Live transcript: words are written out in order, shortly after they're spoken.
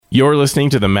You're listening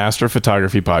to the Master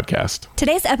Photography Podcast.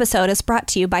 Today's episode is brought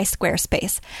to you by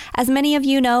Squarespace. As many of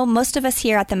you know, most of us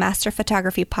here at the Master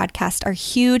Photography Podcast are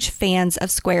huge fans of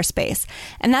Squarespace.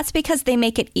 And that's because they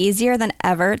make it easier than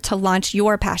ever to launch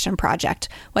your passion project,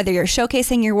 whether you're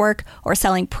showcasing your work or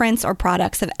selling prints or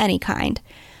products of any kind.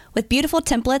 With beautiful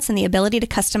templates and the ability to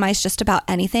customize just about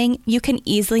anything, you can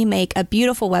easily make a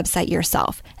beautiful website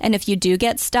yourself. And if you do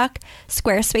get stuck,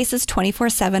 Squarespace's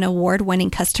 24/7 award-winning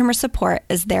customer support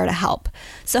is there to help.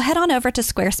 So head on over to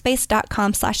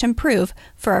squarespace.com/improve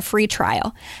for a free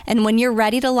trial. And when you're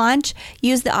ready to launch,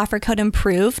 use the offer code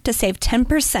IMPROVE to save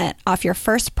 10% off your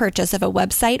first purchase of a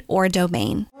website or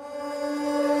domain.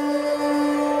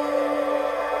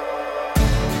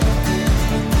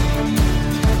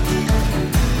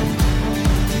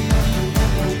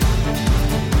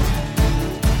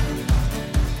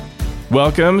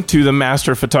 Welcome to the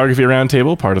Master Photography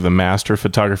Roundtable, part of the Master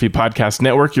Photography Podcast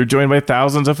Network. You're joined by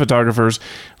thousands of photographers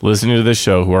listening to this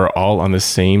show who are all on the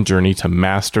same journey to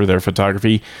master their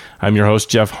photography. I'm your host,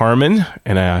 Jeff Harmon,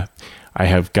 and I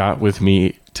have got with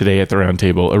me today at the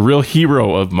roundtable a real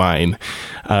hero of mine,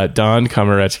 Don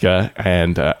Komarechka,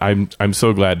 and I'm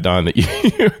so glad, Don, that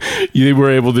you were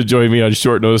able to join me on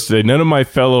short notice today. None of my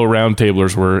fellow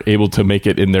roundtablers were able to make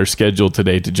it in their schedule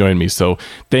today to join me, so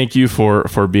thank you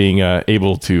for being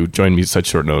able to join me at such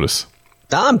short notice.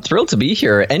 I'm thrilled to be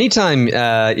here. Anytime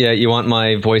you want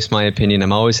my voice, my opinion,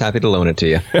 I'm always happy to loan it to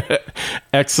you.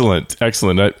 Excellent.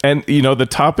 And, the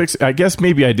topics, I guess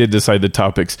maybe I did decide the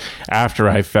topics after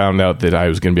I found out that I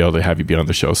was going to be able to have you be on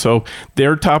the show. So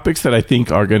there are topics that I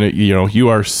think are going to, you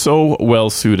are so well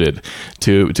suited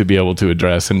to be able to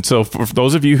address. And so for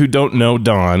those of you who don't know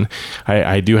Don,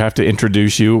 I do have to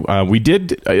introduce you. We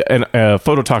did a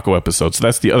Photo Taco episode. So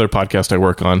that's the other podcast I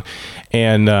work on.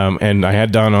 And I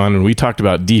had Don on and we talked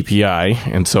about DPI.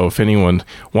 And so if anyone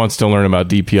wants to learn about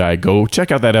DPI, go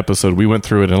check out that episode. We went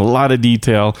through it in a lot of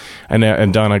detail.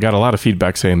 And Don, I got a lot of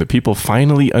feedback saying that people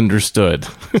finally understood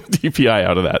DPI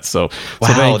out of that. So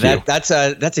wow, that's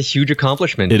a huge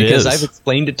accomplishment. Because I've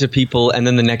explained it to people and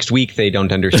then the next week they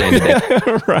don't understand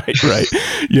it. Right.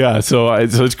 Yeah. So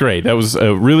it's great. That was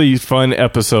a really fun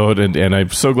episode. And I'm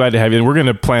so glad to have you. And we're going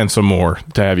to plan some more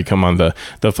to have you come on the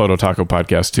Photo Taco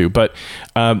podcast too. But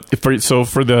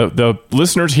for the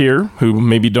listeners here who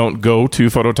maybe don't go to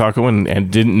Photo Taco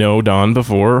and didn't know Don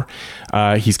before,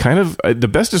 he's kind of the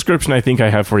best description I think I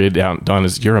have for you, Don,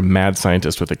 is you're a mad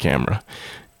scientist with a camera.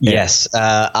 Yes,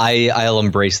 I'll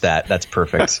embrace that. That's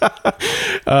perfect.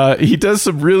 He does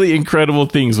some really incredible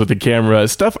things with the camera,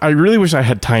 stuff I really wish I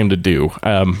had time to do.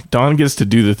 Don gets to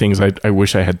do the things I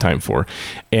wish I had time for.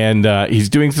 And he's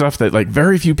doing stuff that like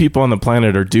very few people on the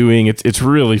planet are doing. It's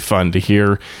really fun to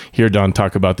hear Don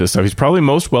talk about this stuff. He's probably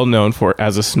most well known for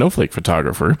as a snowflake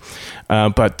photographer.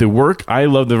 But the work I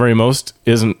love the very most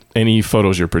isn't any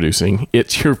photos you're producing.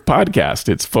 It's your podcast.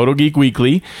 It's Photo Geek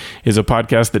Weekly is a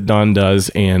podcast that Don does,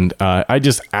 and I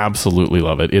just absolutely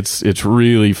love it. It's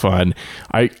really fun.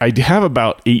 I have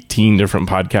about 18 different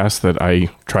podcasts that I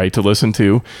try to listen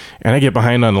to, and I get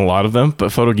behind on a lot of them,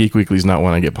 but Photo Geek Weekly is not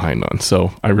one I get behind on.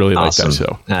 So I really like that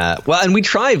show. Well, and we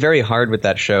try very hard with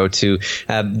that show to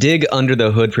dig under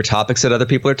the hood for topics that other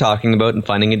people are talking about and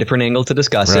finding a different angle to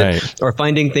discuss it, or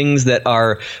finding things that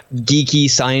are geeky,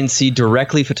 sciencey,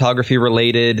 directly photography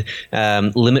related,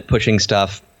 limit pushing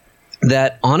stuff.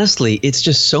 That honestly, it's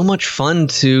just so much fun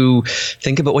to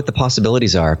think about what the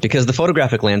possibilities are, because the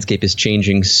photographic landscape is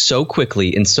changing so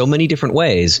quickly in so many different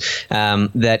ways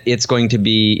that it's going to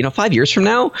be, 5 years from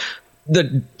now, the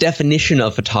definition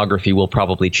of photography will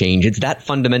probably change. It's that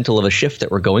fundamental of a shift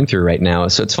that we're going through right now.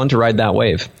 So it's fun to ride that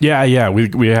wave. Yeah.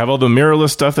 We have all the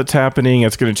mirrorless stuff that's happening.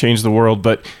 It's going to change the world,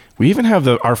 but we even have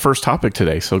our first topic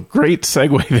today. So great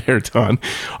segue there, Don.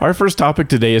 Our first topic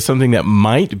today is something that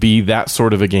might be that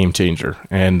sort of a game changer.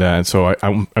 And so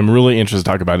I'm really interested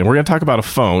to talk about it. And we're going to talk about a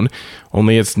phone,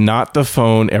 only it's not the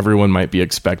phone everyone might be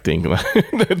expecting.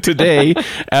 Today,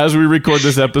 as we record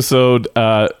this episode,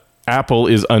 Apple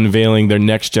is unveiling their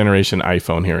next generation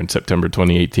iPhone here in September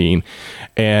 2018,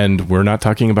 and we're not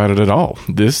talking about it at all.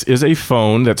 This is a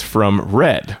phone that's from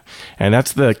Red, and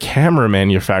that's the camera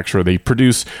manufacturer. They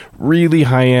produce really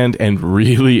high-end and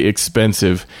really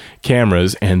expensive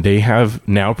cameras, and they have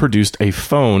now produced a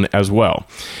phone as well.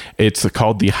 It's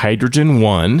called the Hydrogen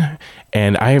One,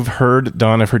 and I've heard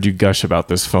you gush about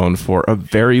this phone for a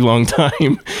very long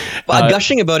time. Well,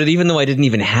 gushing about it, even though I didn't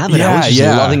even have it. I was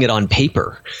just loving it on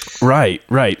paper. Right.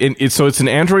 And so it's an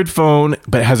Android phone,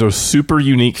 but it has a super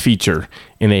unique feature.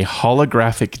 in a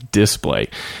holographic display.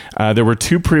 There were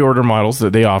 2 pre-order models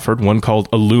that they offered, one called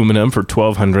aluminum for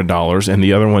 $1,200 and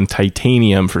the other one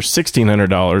titanium for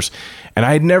 $1,600. And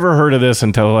I had never heard of this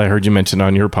until I heard you mention it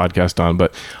on your podcast, Don.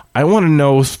 But I want to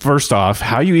know, first off,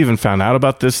 how you even found out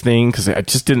about this thing, because I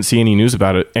just didn't see any news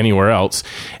about it anywhere else.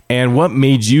 And what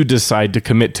made you decide to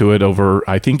commit to it over,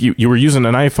 I think you were using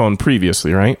an iPhone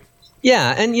previously, right?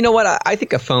 Yeah, and you know what? I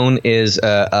think a phone is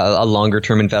a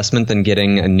longer-term investment than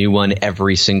getting a new one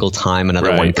every single time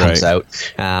another one comes out.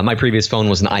 My previous phone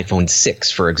was an iPhone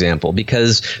 6, for example,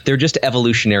 because they're just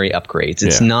evolutionary upgrades.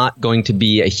 It's not going to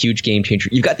be a huge game changer.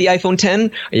 You've got the iPhone 10.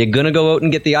 Are you going to go out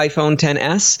and get the iPhone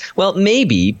 10s? Well,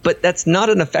 maybe, but that's not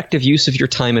an effective use of your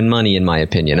time and money, in my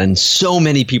opinion. And so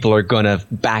many people are going to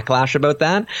backlash about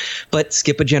that. But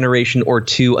skip a generation or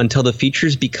two until the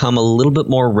features become a little bit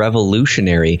more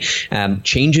revolutionary.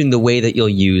 Changing the way that you'll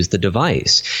use the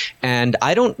device. And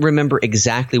I don't remember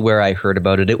exactly where I heard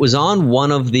about it. It was on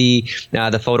one of the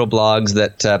photo blogs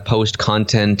that post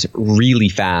content really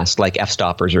fast, like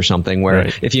F-Stoppers or something,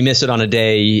 where if you miss it on a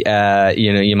day,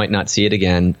 you might not see it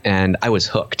again. And I was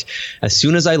hooked. As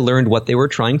soon as I learned what they were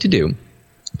trying to do,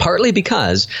 partly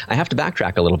because I have to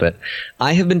backtrack a little bit.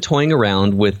 I have been toying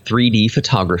around with 3D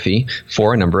photography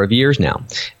for a number of years now.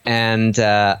 And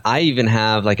I even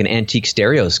have like an antique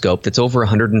stereoscope that's over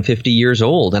 150 years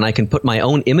old, and I can put my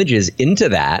own images into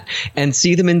that and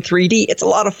see them in 3D. It's a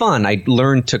lot of fun. I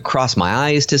learned to cross my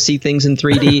eyes to see things in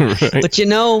 3D.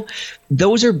 But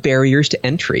those are barriers to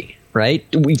entry. Right?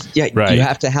 You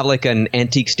have to have like an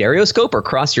antique stereoscope or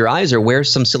cross your eyes or wear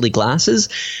some silly glasses.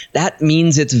 That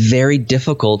means it's very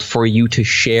difficult for you to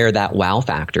share that wow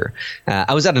factor.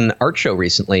 I was at an art show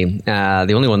recently,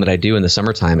 the only one that I do in the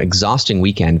summertime, exhausting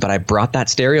weekend, but I brought that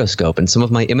stereoscope and some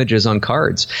of my images on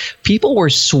cards. People were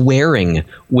swearing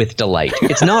with delight.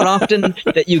 It's not often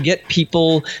that you get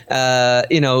people,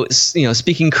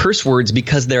 speaking curse words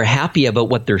because they're happy about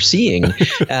what they're seeing.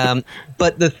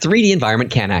 But the 3D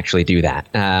environment can actually do that.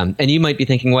 And you might be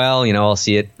thinking, well, I'll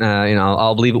see it.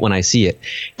 I'll believe it when I see it.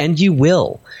 And you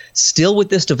will. Still with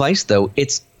this device, though,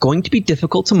 it's going to be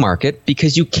difficult to market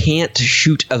because you can't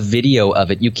shoot a video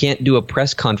of it. You can't do a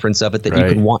press conference of it that you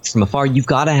can watch from afar. You've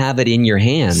got to have it in your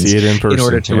hands see it in person, in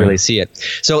order to really see it.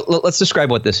 So let's describe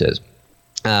what this is.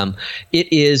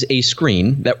 It is a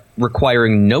screen that,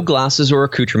 requiring no glasses or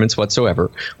accoutrements whatsoever,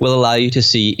 will allow you to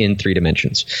see in 3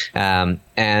 dimensions.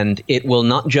 And it will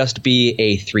not just be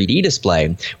a 3D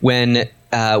display. When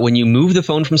you move the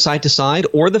phone from side to side,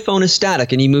 or the phone is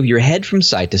static and you move your head from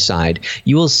side to side,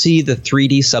 you will see the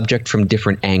 3D subject from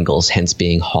different angles, hence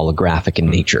being holographic in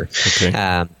nature.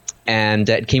 Okay. And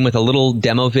it came with a little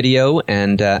demo video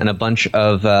and a bunch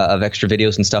of extra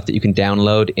videos and stuff that you can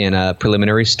download in a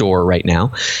preliminary store right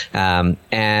now.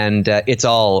 And it's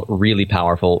all really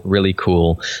powerful, really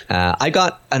cool. I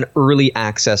got an early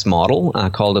access model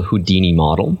called a Houdini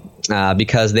model.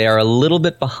 Because they are a little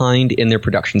bit behind in their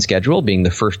production schedule, being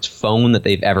the first phone that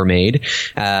they've ever made.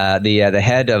 The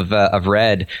head of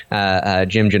Red,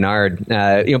 Jim Gennard,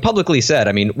 publicly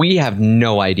said, we have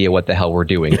no idea what the hell we're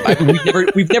doing.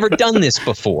 We've never done this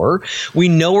before. We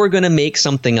know we're going to make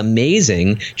something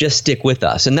amazing. Just stick with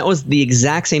us. And that was the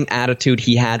exact same attitude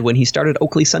he had when he started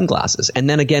Oakley sunglasses, and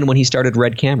then again when he started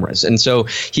Red cameras. And so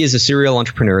he is a serial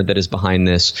entrepreneur that is behind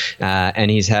this,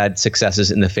 and he's had successes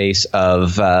in the face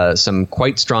of some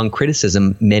quite strong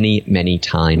criticism many, many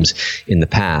times in the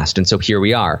past. And so here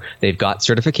we are. They've got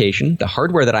certification. The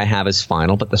hardware that I have is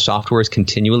final, but the software is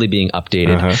continually being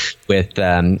updated with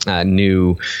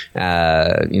new,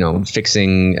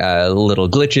 fixing little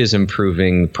glitches,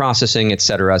 improving processing,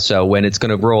 etc. So when it's going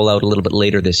to roll out a little bit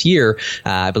later this year,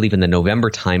 I believe in the November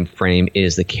time frame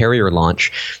is the carrier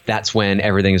launch. That's when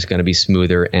everything is going to be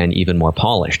smoother and even more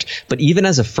polished. But even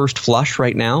as a first flush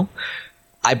right now,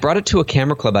 I brought it to a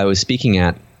camera club I was speaking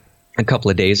at a couple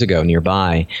of days ago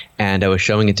nearby, and I was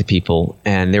showing it to people,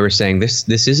 and they were saying, this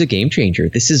is a game changer.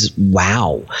 This is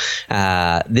wow.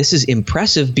 This is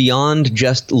impressive beyond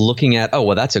just looking at,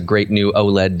 that's a great new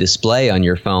OLED display on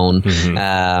your phone.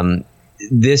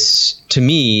 This, to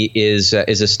me, is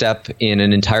a step in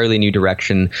an entirely new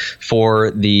direction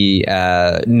for the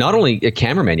not only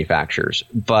camera manufacturers,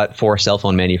 but for cell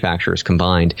phone manufacturers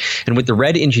combined. And with the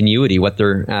Red Ingenuity, what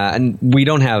they're and we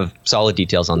don't have solid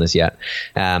details on this yet,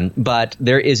 but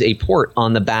there is a port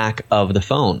on the back of the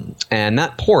phone, and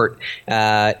that port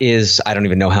is, I don't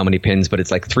even know how many pins, but it's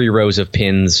like 3 rows of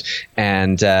pins,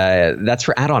 and that's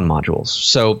for add-on modules.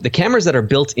 So the cameras that are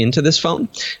built into this phone,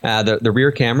 the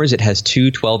rear cameras, it has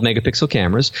two 12-megapixel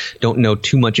cameras. Don't know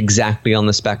too much exactly on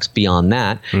the specs beyond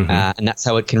that. And that's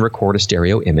how it can record a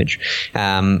stereo image.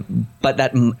 But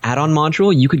that add-on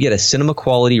module, you could get a cinema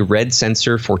quality red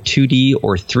sensor for 2D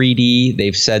or 3D.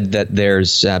 They've said that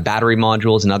there's battery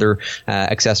modules and other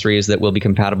accessories that will be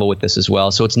compatible with this as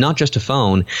well. So it's not just a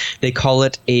phone. They call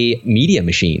it a media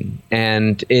machine.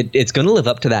 And it's going to live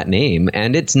up to that name.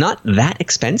 And it's not that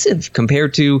expensive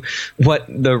compared to what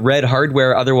the Red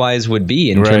hardware otherwise would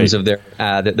be in terms of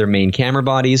their main camera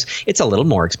bodies. It's a little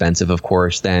more expensive, of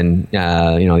course, than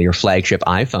your flagship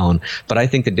iPhone. But I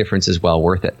think the difference is well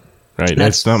worth it. Right.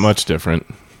 That's not much different.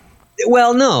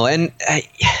 Well, no. And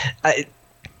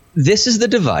this is the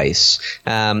device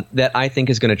that I think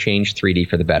is going to change 3D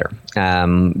for the better.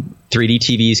 3D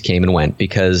TVs came and went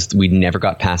because we never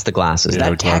got past the glasses. Yeah,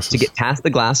 that tech to get past the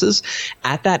glasses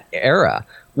at that era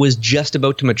was just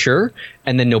about to mature,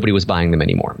 and then nobody was buying them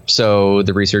anymore. So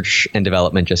the research and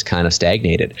development just kind of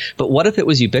stagnated. But what if it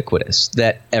was ubiquitous,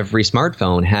 that every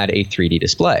smartphone had a 3D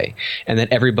display, and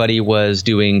that everybody was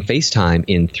doing FaceTime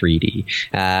in 3D,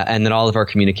 and that all of our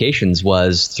communications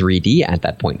was 3D at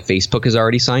that point? Facebook has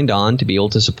already signed on to be able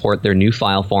to support their new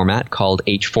file format called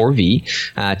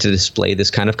H4V to display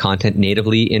this kind of content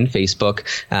natively in Facebook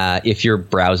if you're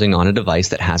browsing on a device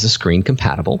that has a screen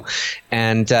compatible.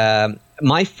 And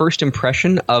my first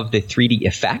impression of the 3D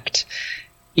effect,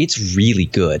 it's really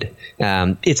good.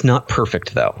 It's not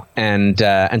perfect though, and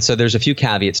so there's a few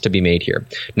caveats to be made here.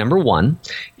 Number one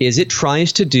is it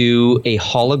tries to do a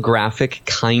holographic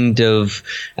kind of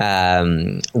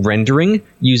rendering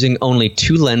using only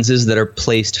two lenses that are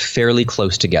placed fairly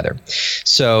close together.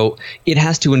 So it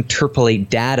has to interpolate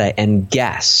data and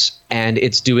guess. And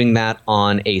it's doing that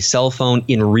on a cell phone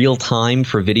in real time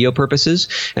for video purposes.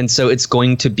 And so it's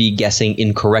going to be guessing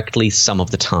incorrectly some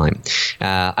of the time.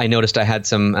 I noticed I had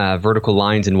some vertical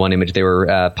lines in one image. They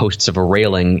were posts of a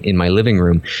railing in my living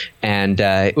room. And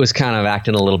it was kind of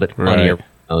acting a little bit funnier.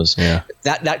 Right. Yeah.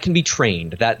 That can be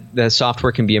trained. That the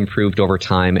software can be improved over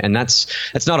time. And that's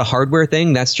not a hardware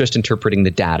thing. That's just interpreting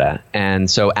the data.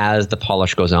 And so as the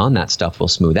polish goes on, that stuff will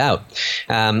smooth out.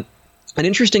 An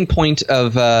interesting point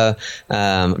of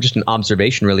just an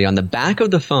observation, really, on the back of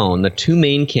the phone, the two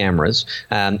main cameras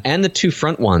and the two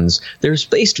front ones, they're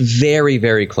spaced very,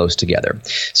 very close together.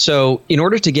 So in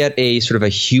order to get a sort of a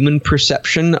human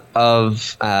perception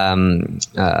of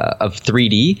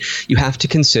 3D, you have to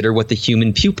consider what the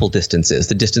human pupil distance is,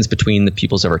 the distance between the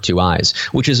pupils of our two eyes,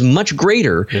 which is much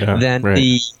greater than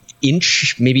the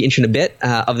maybe inch and a bit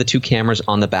of the two cameras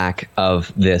on the back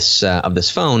of this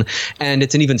phone, and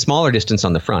it's an even smaller distance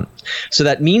on the front. So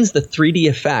that means the 3D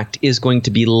effect is going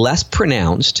to be less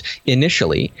pronounced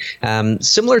initially,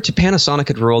 similar to Panasonic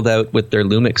had rolled out with their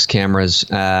Lumix cameras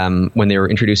when they were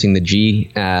introducing the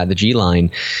G line.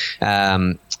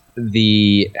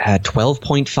 The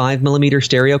 12.5 millimeter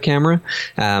stereo camera.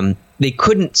 They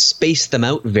couldn't space them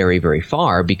out very, very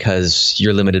far because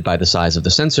you're limited by the size of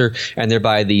the sensor, and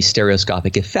thereby the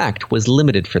stereoscopic effect was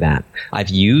limited for that. I've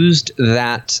used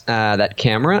that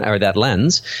camera or that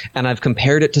lens, and I've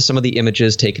compared it to some of the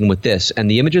images taken with this, and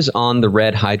the images on the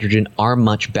Red Hydrogen are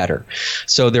much better.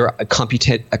 So they're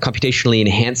computationally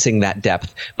enhancing that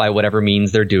depth by whatever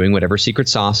means they're doing, whatever secret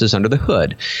sauce is under the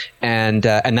hood, and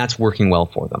that's working well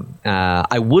for them.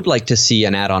 I would like to see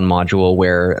an add-on module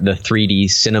where the 3D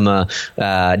cinema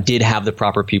did have the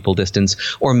proper pupil distance,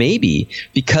 or maybe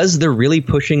because they're really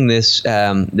pushing this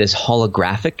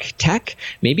holographic tech,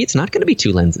 maybe it's not going to be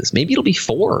two lenses. Maybe it'll be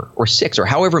 4 or 6 or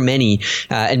however many,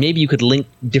 and maybe you could link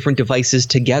different devices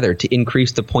together to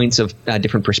increase the points of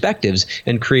different perspectives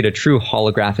and create a true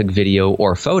holographic video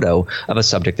or photo of a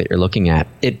subject that you're looking at.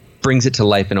 It brings it to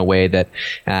life in a way that,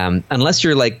 unless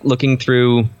you're like looking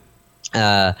through.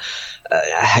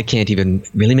 I can't even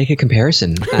really make a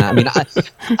comparison. I mean,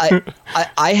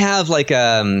 I have like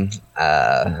a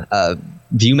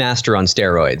ViewMaster on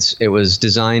steroids. It was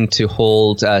designed to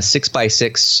hold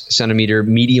 6x6 centimeter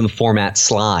medium format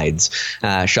slides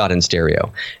shot in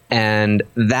stereo. And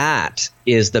that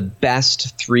is the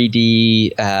best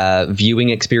 3D viewing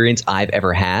experience I've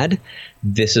ever had.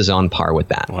 This is on par with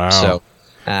that. Wow. So,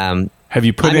 have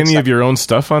you put any of your own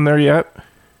stuff on there yet?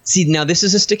 See, now this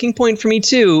is a sticking point for me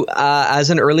too.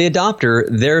 As an early adopter,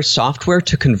 their software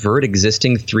to convert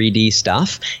existing 3D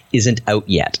stuff isn't out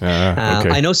yet.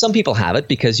 Okay. I know some people have it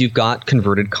because you've got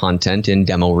converted content in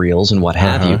demo reels and what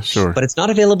have you, sure. But it's not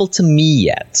available to me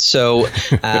yet. So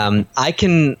I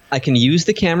can use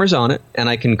the cameras on it and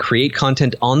I can create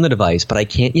content on the device, but I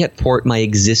can't yet port my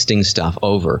existing stuff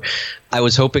over. I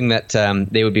was hoping that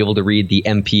they would be able to read the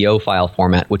MPO file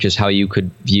format, which is how you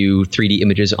could view 3D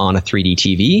images on a 3D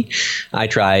TV. I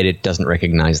tried. It doesn't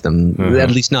recognize them,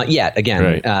 at least not yet.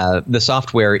 Again, the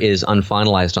software is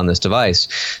unfinalized on this device,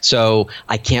 so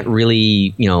I can't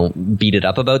really, beat it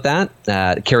up about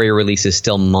that. Carrier release is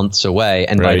still months away,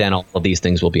 and by then all of these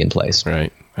things will be in place.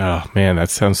 Right. Oh, man, that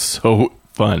sounds so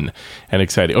fun and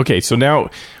exciting. Okay, so now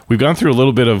we've gone through a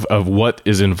little bit of what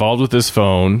is involved with this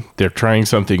phone. They're trying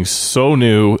something so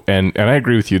new, and I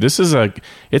agree with you.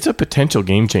 It's a potential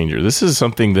game changer. This is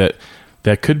something that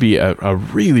could be a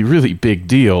really, really big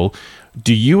deal.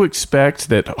 Do you expect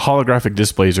that holographic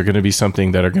displays are going to be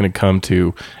something that are going to come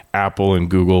to Apple and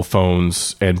Google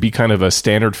phones and be kind of a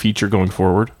standard feature going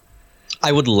forward?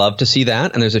 I would love to see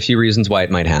that, and there's a few reasons why it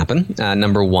might happen.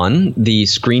 Number one, the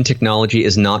screen technology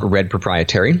is not Red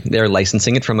proprietary. They're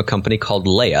licensing it from a company called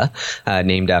Leia,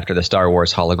 named after the Star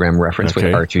Wars hologram reference with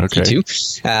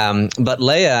R2-D2. But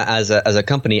Leia, as a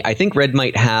company, I think Red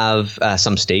might have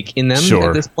some stake in them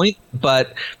at this point.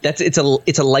 But it's a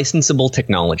licensable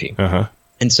technology,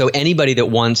 and so anybody that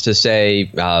wants to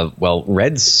say,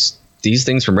 these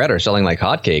things from Red are selling like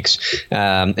hotcakes,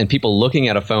 and people looking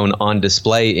at a phone on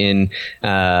display in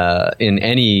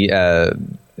any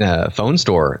phone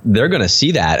store, they're going to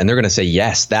see that and they're going to say,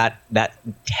 yes, that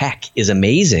tech is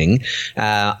amazing.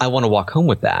 I want to walk home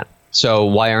with that. So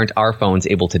why aren't our phones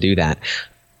able to do that?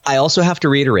 I also have to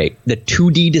reiterate, the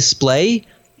 2D display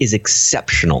is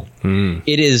exceptional.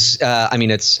 It is,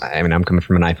 I'm coming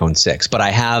from an iPhone 6, but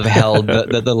I have held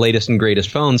the latest and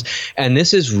greatest phones, and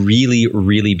this is really,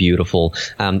 really beautiful.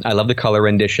 I love the color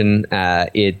rendition.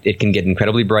 It can get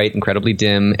incredibly bright, incredibly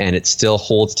dim, and it still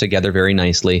holds together very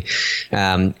nicely.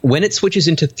 When it switches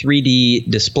into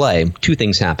 3D display, two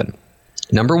things happen.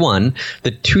 Number one, the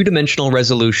two-dimensional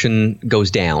resolution goes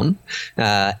down,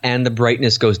 and the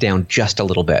brightness goes down just a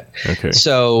little bit. Okay.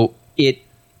 So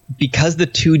because the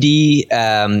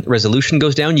 2D resolution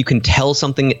goes down, you can tell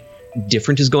something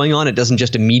different is going on. It doesn't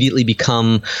just immediately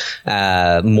become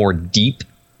more deep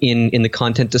in the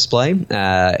content display.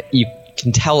 You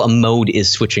can tell a mode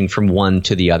is switching from one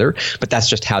to the other, but that's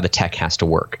just how the tech has to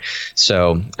work.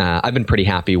 So I've been pretty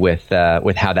happy with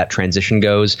how that transition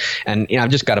goes. And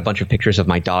I've just got a bunch of pictures of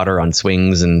my daughter on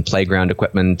swings and playground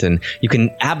equipment, and you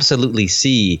can absolutely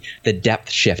see the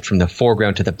depth shift from the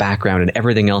foreground to the background and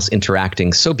everything else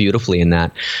interacting so beautifully in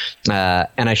that.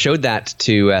 And I showed that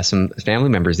to some family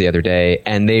members the other day,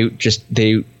 and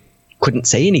they couldn't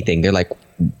say anything. They're like,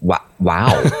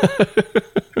 wow.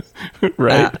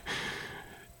 Right.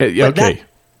 Okay.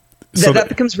 That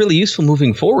becomes really useful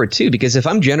moving forward, too, because if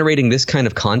I'm generating this kind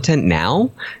of content now,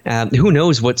 who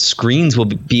knows what screens will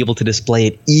be able to display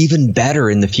it even better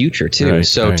in the future, too.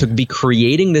 To be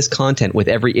creating this content with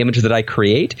every image that I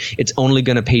create, it's only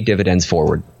going to pay dividends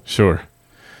forward. Sure.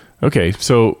 Okay,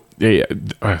 so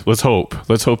let's hope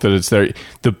that it's there.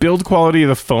 The build quality of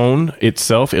the phone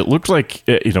itself, it looked like,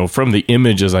 from the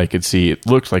images I could see, it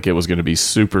looked like it was going to be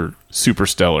super, super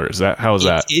stellar. How is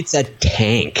that? It's a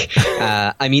tank.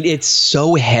 It's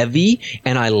so heavy,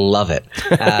 and I love it.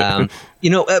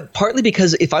 Partly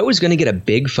because if I was going to get a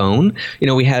big phone,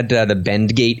 we had the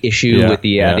bend gate issue with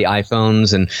the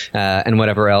iPhones and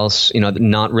whatever else,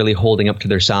 not really holding up to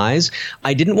their size.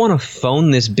 I didn't want a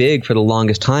phone this big for the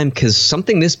longest time, because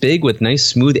something this big with nice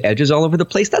smooth edges all over the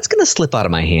place, that's going to slip out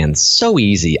of my hands so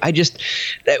easy.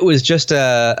 It was just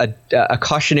a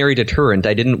cautionary deterrent.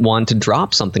 I didn't want to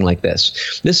drop something like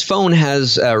this. This phone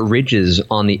has ridges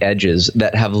on the edges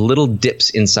that have little dips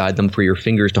inside them for your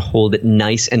fingers to hold it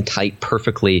nice and tight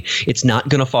perfectly. It's not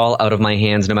going to fall out of my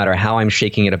hands no matter how I'm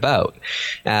shaking it about.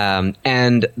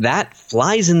 And that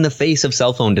flies in the face of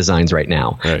cell phone designs right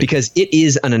now, because it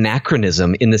is an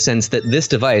anachronism in the sense that this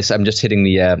device, I'm just hitting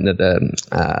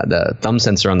the thumb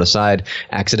sensor on the side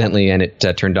accidentally, and it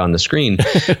turned on the screen.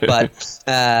 But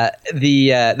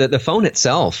the phone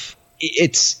itself,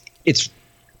 it's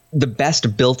the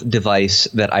best built device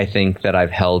that I think that I've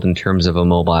held in terms of a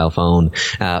mobile phone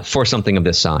for something of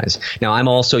this size. Now, I'm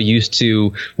also used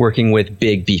to working with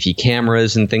big beefy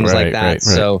cameras and things like that. Right.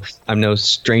 So I'm no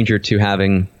stranger to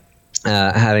having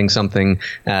something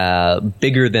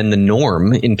bigger than the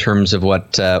norm in terms of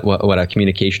what a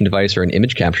communication device or an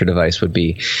image capture device would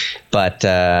be. But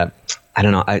I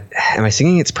don't know. Am I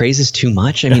singing its praises too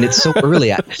much? It's so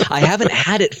early. I haven't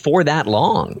had it for that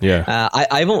long. Yeah.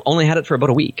 I've only had it for about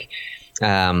a week.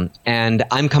 And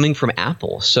I'm coming from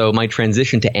Apple, so my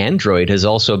transition to Android has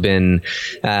also been,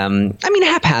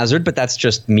 haphazard, but that's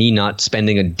just me not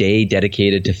spending a day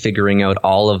dedicated to figuring out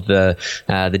all of the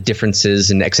differences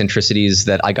and eccentricities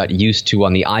that I got used to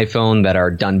on the iPhone that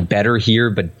are done better here,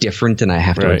 but different, and I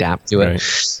have to adapt to it.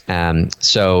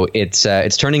 So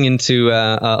it's turning into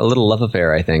a little love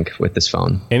affair, I think, with this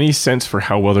phone. Any sense for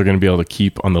how well they're going to be able to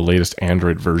keep on the latest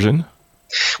Android version?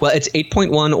 Well, it's 8.1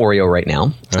 Oreo right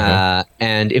now.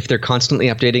 And if they're constantly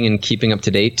updating and keeping up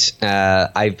to date,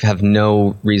 I have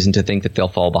no reason to think that they'll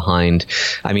fall behind.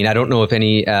 I mean, I don't know if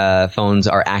any phones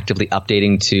are actively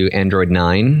updating to Android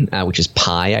 9, which is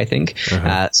Pie, I think.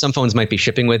 Some phones might be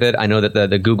shipping with it. I know that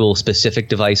the Google-specific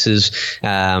devices,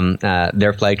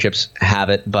 their flagships have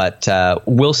it, but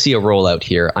we'll see a rollout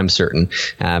here, I'm certain.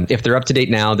 If they're up to date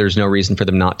now, there's no reason for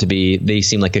them not to be. They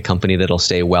seem like a company that'll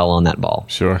stay well on that ball.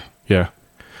 Sure, yeah.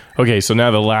 Okay, so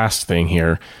now the last thing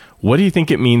here. What do you think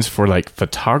it means for like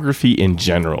photography in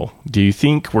general? Do you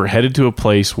think we're headed to a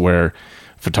place where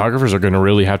photographers are going to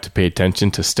really have to pay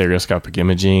attention to stereoscopic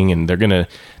imaging, and they're going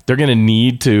to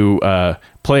need to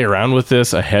play around with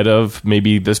this ahead of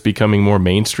maybe this becoming more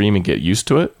mainstream and get used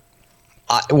to it?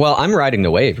 Well, I'm riding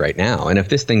the wave right now, and if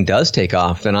this thing does take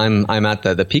off, then I'm at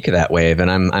the peak of that wave, and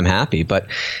I'm happy. But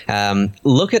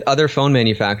look at other phone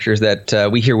manufacturers that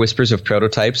we hear whispers of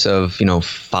prototypes of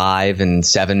 5 and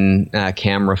 7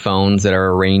 camera phones that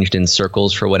are arranged in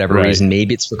circles for whatever reason.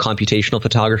 Maybe it's for computational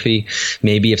photography.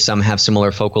 Maybe if some have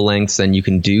similar focal lengths, then you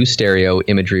can do stereo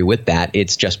imagery with that.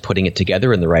 It's just putting it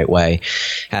together in the right way.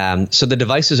 So the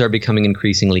devices are becoming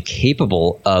increasingly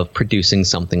capable of producing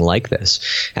something like this.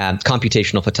 Computational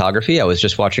photography. I was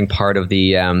just watching part of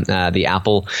the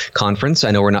Apple conference. I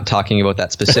know we're not talking about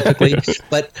that specifically,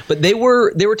 but they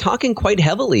were talking quite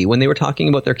heavily when they were talking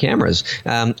about their cameras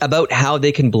about how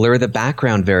they can blur the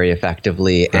background very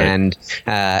effectively, and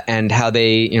how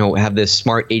they have this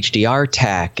smart HDR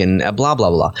tech and blah blah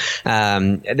blah.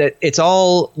 That it's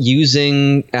all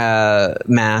using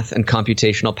math and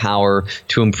computational power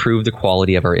to improve the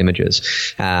quality of our images.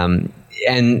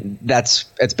 And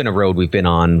it's been a road we've been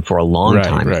on for a long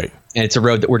time. Right. And it's a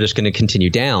road that we're just going to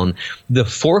continue down. The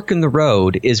fork in the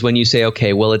road is when you say,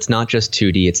 okay, well, it's not just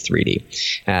 2D, it's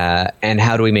 3D. And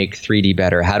how do we make 3D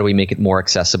better? How do we make it more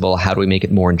accessible? How do we make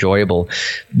it more enjoyable?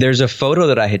 There's a photo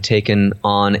that I had taken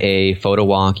on a photo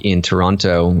walk in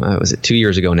Toronto. Was it 2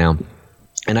 years ago now?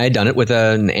 And I had done it with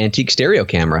an antique stereo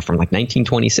camera from like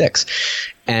 1926.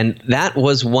 And that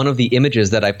was one of the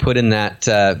images that I put in that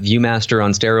Viewmaster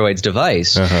on steroids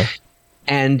device.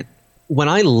 And when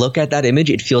I look at that image,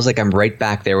 it feels like I'm right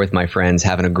back there with my friends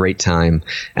having a great time.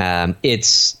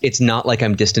 It's not like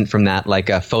I'm distant from that, like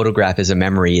a photograph is a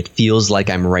memory. It feels like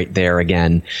I'm right there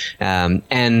again.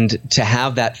 And to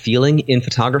have that feeling in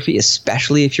photography,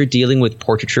 especially if you're dealing with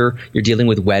portraiture, you're dealing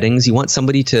with weddings, you want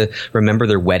somebody to remember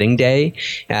their wedding day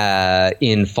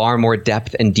in far more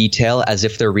depth and detail as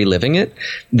if they're reliving it,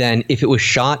 then if it was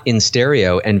shot in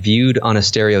stereo and viewed on a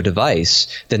stereo device,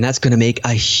 then that's going to make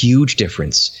a huge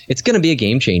difference. It's going to be a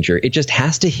game changer. It just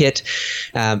has to hit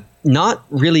not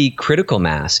really critical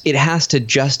mass. It has to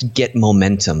just get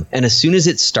momentum. And as soon as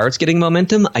it starts getting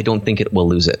momentum, I don't think it will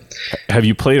lose it. Have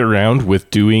you played around with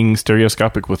doing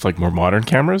stereoscopic with like more modern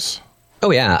cameras? Oh,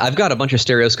 yeah. I've got a bunch of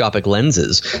stereoscopic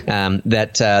lenses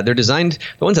that they're designed.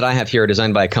 The ones that I have here are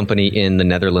designed by a company in the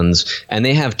Netherlands, and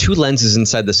they have 2 lenses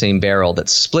inside the same barrel that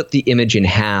split the image in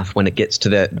half when it gets to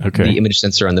the image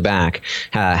sensor on the back.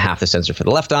 Half the sensor for the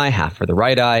left eye, half for the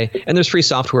right eye. And there's free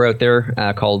software out there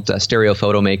called Stereo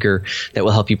Photo Maker that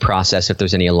will help you process if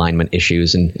there's any alignment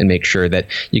issues and make sure that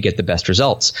you get the best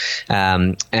results.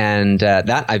 And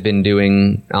that I've been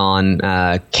doing on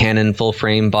Canon full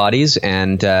frame bodies,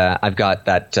 and I've got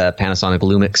that Panasonic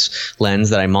Lumix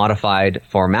lens that I modified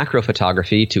for macro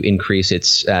photography to increase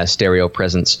its stereo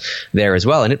presence there as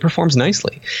well. And it performs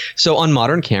nicely. So on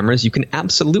modern cameras, you can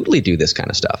absolutely do this kind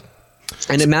of stuff.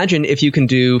 And imagine if you can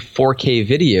do 4K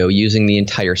video using the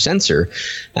entire sensor,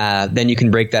 then you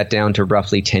can break that down to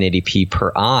roughly 1080p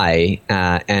per eye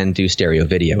and do stereo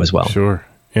video as well. Sure.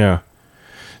 Yeah.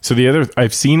 So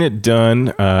I've seen it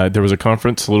done. There was a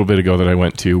conference a little bit ago that I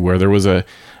went to where there was a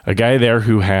guy there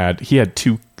who had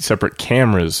 2 separate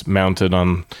cameras mounted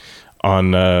on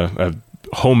a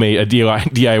homemade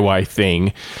DIY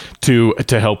thing to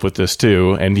help with this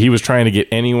too, and he was trying to get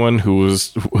anyone who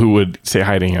would say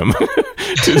hi to him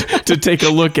to take a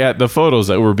look at the photos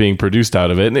that were being produced out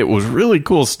of it, and it was really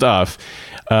cool stuff.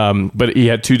 But he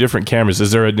had 2 different cameras.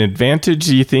 Is there an advantage,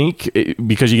 do you think,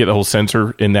 because you get the whole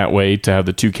sensor in that way, to have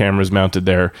the 2 cameras mounted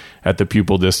there at the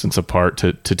pupil distance apart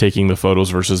to taking the photos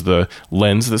versus the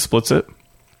lens that splits it?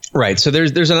 Right. So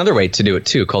there's another way to do it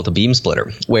too, called a beam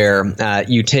splitter, where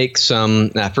you take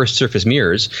some first surface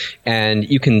mirrors and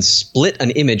you can split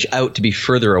an image out to be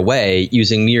further away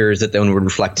using mirrors that then would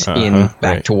reflect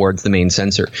back towards the main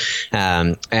sensor.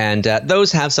 And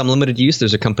those have some limited use.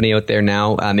 There's a company out there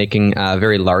now making a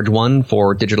very large one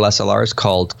for digital SLRs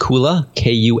called Kula,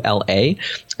 Kula.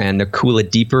 And the Kula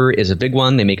Deeper is a big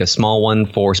one. They make a small one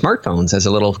for smartphones as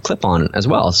a little clip-on as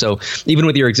well. So even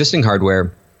with your existing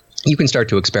hardware, you can start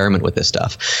to experiment with this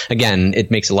stuff. Again, it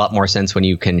makes a lot more sense when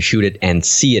you can shoot it and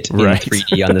see it in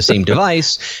 3D on the same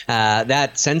device.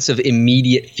 That sense of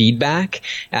immediate feedback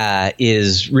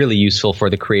is really useful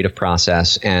for the creative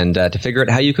process and to figure out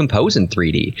how you compose in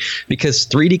 3D. Because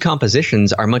 3D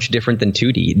compositions are much different than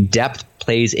 2D. Depth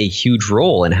plays a huge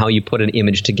role in how you put an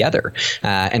image together,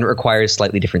 and it requires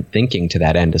slightly different thinking to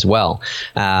that end as well.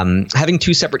 Having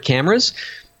two separate cameras,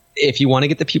 if you want to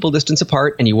get the pupil distance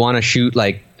apart and you want to shoot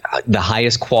like the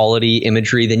highest quality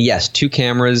imagery, then yes, two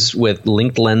cameras with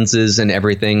linked lenses and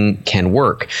everything can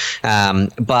work.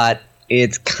 But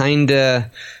it's kind of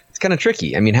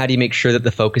tricky. I mean, how do you make sure that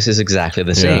the focus is exactly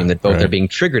the same, that both are being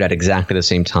triggered at exactly the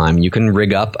same time? You can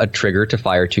rig up a trigger to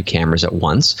fire two cameras at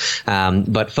once,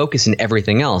 but focus in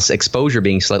everything else, exposure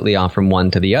being slightly off from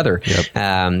one to the other,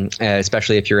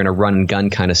 especially if you're in a run and gun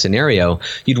kind of scenario,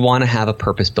 you'd want to have a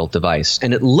purpose-built device.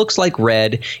 And it looks like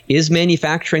Red is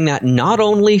manufacturing that not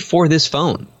only for this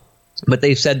phone, but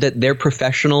they've said that their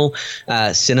professional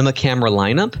cinema camera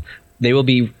lineup, they will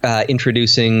be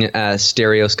introducing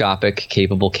stereoscopic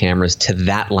capable cameras to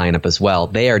that lineup as well.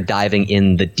 They are diving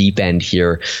in the deep end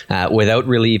here without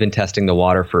really even testing the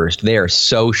water first. They are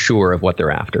so sure of what they're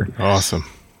after. Awesome.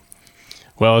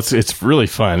 Well, it's really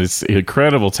fun. It's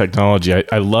incredible technology.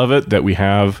 I love it that we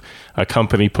have a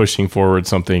company pushing forward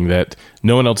something that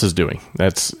no one else is doing.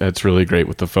 That's really great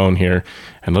with the phone here.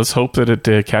 And let's hope that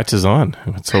it catches on.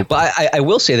 Let's hope. Well, I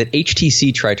will say that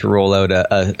HTC tried to roll out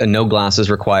a no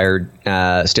glasses required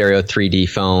stereo 3D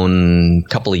phone a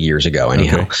couple of years ago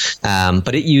anyhow. Okay.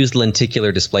 But it used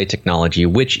lenticular display technology,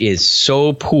 which is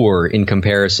so poor in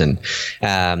comparison.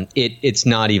 It's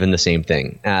not even the same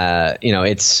thing.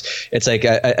 It's like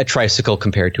a tricycle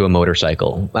compared to a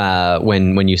motorcycle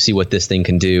when you see what this thing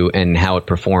can do and how it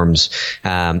performs.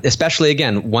 Especially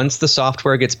again, once the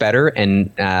software gets better and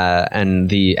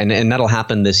that'll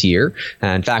happen this year.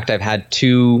 In fact, I've had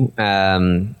two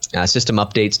system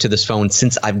updates to this phone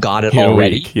since I've got it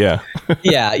already. Yeah.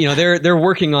 Yeah. They're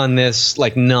working on this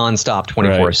like nonstop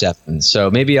 24/7.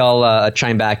 So maybe I'll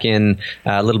chime back in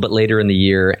a little bit later in the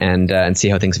year and see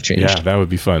how things have changed. Yeah, that would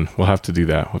be fun. We'll have to do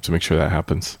that. We'll have to make sure that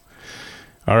happens.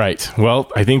 All right. Well,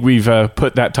 I think we've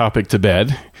put that topic to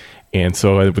bed. And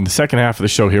so in the second half of the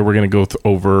show here, we're going to go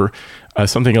over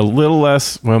something a little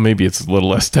less, well, maybe it's a little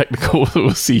less technical.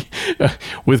 We'll see.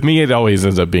 With me, it always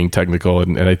ends up being technical.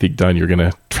 And I think, Don, you're going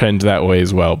to trend that way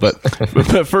as well. But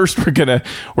first, we're going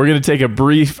to take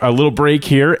a little break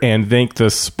here and thank the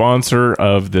sponsor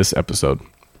of this episode.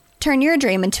 Turn your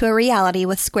dream into a reality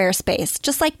with Squarespace,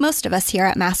 just like most of us here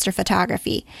at Master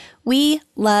Photography. We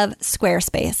love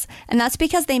Squarespace, and that's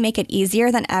because they make it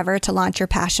easier than ever to launch your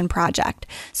passion project.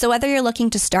 So whether you're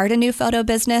looking to start a new photo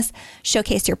business,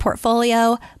 showcase your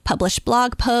portfolio, publish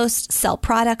blog posts, sell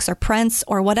products or prints,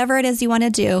 or whatever it is you want to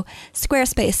do,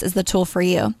 Squarespace is the tool for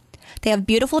you. They have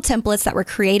beautiful templates that were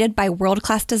created by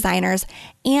world-class designers,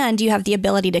 and you have the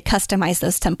ability to customize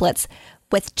those templates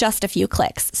with just a few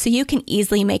clicks, so you can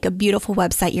easily make a beautiful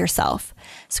website yourself.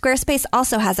 Squarespace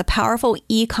also has a powerful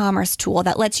e-commerce tool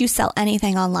that lets you sell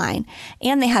anything online,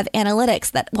 and they have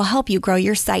analytics that will help you grow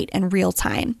your site in real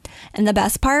time. And the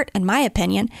best part, in my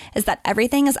opinion, is that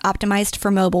everything is optimized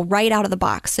for mobile right out of the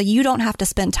box, so you don't have to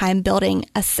spend time building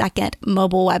a second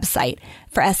mobile website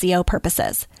for SEO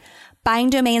purposes. Buying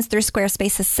domains through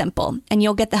Squarespace is simple, and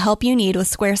you'll get the help you need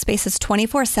with Squarespace's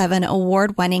 24/7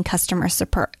 award-winning customer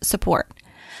support.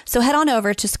 So head on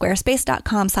over to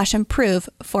squarespace.com/improve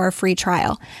for a free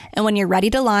trial. And when you're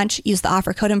ready to launch, use the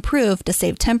offer code IMPROVE to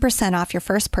save 10% off your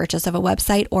first purchase of a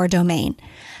website or domain.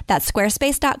 That's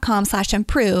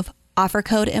squarespace.com/improve, offer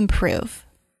code IMPROVE.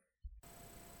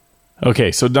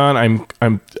 Okay, so Don,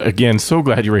 I'm again so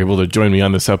glad you were able to join me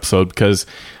on this episode because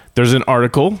there's an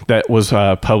article that was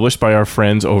published by our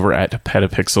friends over at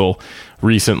Petapixel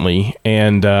recently,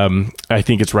 and I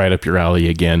think it's right up your alley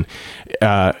again.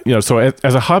 So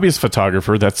as a hobbyist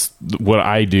photographer, that's what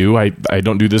I do. I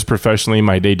don't do this professionally.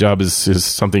 My day job is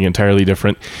something entirely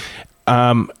different.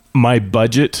 My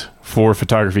budget for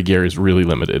photography gear is really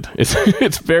limited.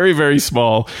 It's very, very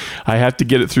small. I have to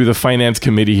get it through the finance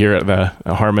committee here at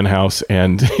the Harmon House,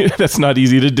 and that's not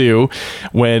easy to do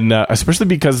when, especially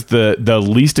because the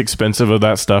least expensive of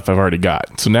that stuff I've already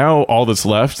got. So now all that's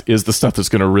left is the stuff that's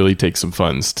going to really take some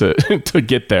funds to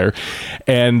get there.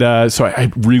 And so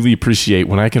I really appreciate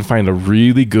when I can find a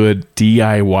really good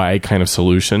DIY kind of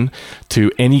solution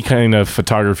to any kind of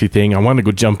photography thing. I want to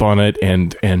go jump on it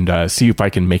and see if I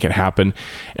can make it happen.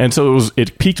 And so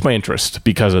it piqued my interest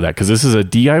because of that, because this is a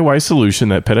DIY solution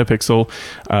that Petapixel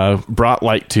brought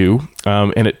light to.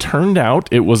 And it turned out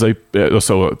it was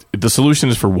so the solution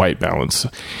is for white balance.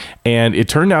 And it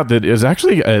turned out that it was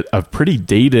actually a pretty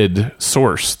dated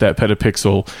source that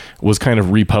Petapixel was kind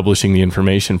of republishing the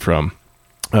information from.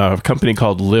 A company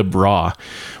called LibRaw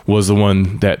was the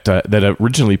one that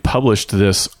originally published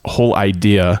this whole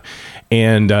idea,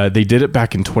 and they did it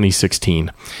back in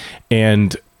 2016.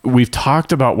 And we've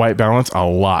talked about white balance a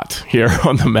lot here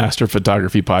on the Master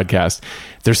Photography Podcast.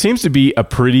 There seems to be a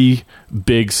pretty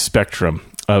big spectrum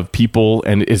of people,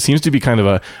 and it seems to be kind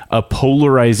of a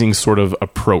polarizing sort of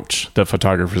approach that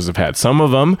photographers have had. Some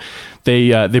of them,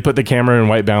 they put the camera in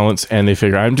white balance and they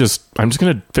figure, I'm just going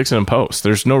to fix it in post.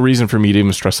 There's no reason for me to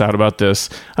even stress out about this.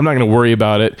 I'm not going to worry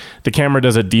about it. The camera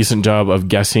does a decent job of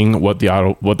guessing what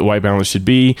the white balance should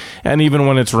be, and even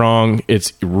when it's wrong,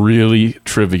 it's really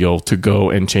trivial to go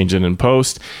and change it in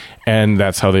post, and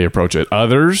that's how they approach it.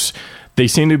 Others, they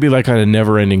seem to be like on a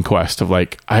never-ending quest of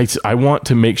like, I want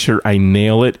to make sure I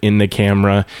nail it in the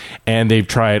camera, and they've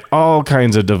tried all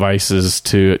kinds of devices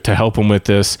to help them with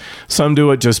this. Some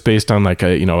do it just based on like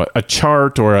a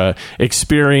chart or a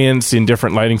experience in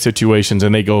different lighting situations,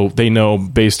 and they know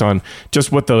based on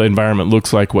just what the environment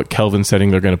looks like, what Kelvin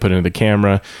setting they're going to put into the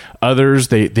camera. Others,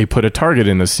 they put a target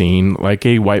in the scene, like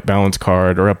a white balance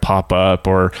card or a pop-up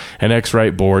or an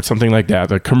X-Rite board, something like that,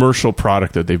 the commercial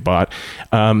product that they've bought.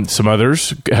 Some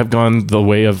others have gone the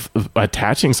way of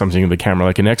attaching something to the camera,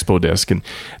 like an Expo disc. And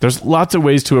there's lots of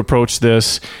ways to approach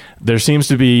this. There seems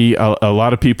to be a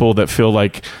lot of people that feel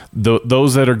like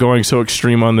those that are going so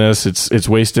extreme on this, it's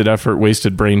wasted effort,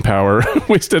 wasted brain power,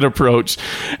 wasted approach.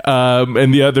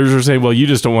 And the others are saying, well, you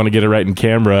just don't want to get it right in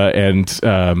camera, and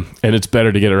it's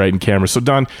better to get it right in camera. So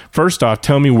Don, first off,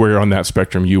 tell me where on that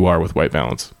spectrum you are with white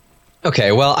balance.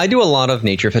 Okay, well, I do a lot of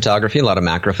nature photography, a lot of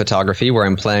macro photography, where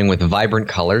I'm playing with vibrant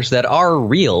colors that are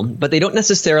real, but they don't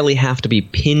necessarily have to be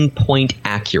pinpoint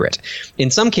accurate. In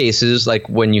some cases, like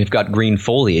when you've got green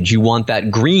foliage, you want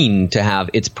that green to have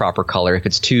its proper color. If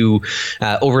it's too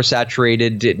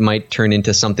oversaturated, it might turn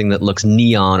into something that looks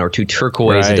neon, or too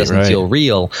turquoise, it doesn't feel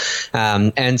real.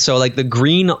 And so like the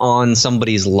green on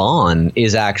somebody's lawn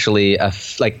is actually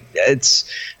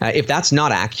if that's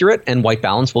not accurate, and white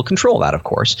balance will control that, of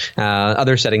course.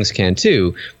 Other settings can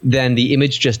too, then the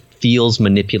image just feels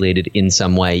manipulated in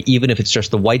some way, even if it's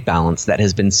just the white balance that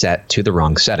has been set to the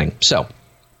wrong setting. So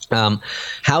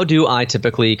how do I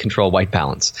typically control white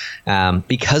balance?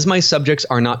 Because my subjects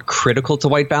are not critical to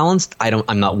white balance,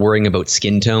 I'm not worrying about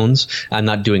skin tones. I'm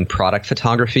not doing product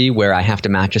photography where I have to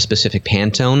match a specific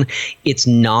Pantone. It's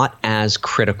not as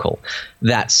critical.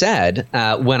 That said,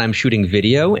 when I'm shooting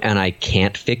video and I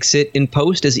can't fix it in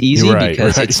post as easy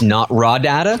because it's not raw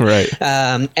data,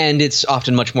 and it's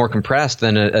often much more compressed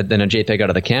than a JPEG out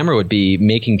of the camera would be,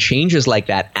 making changes like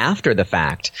that after the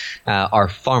fact are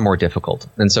far more difficult.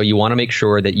 And so you want to make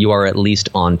sure that you are at least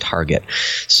on target.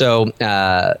 So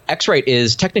X-Rite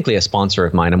is technically a sponsor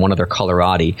of mine. I'm one of their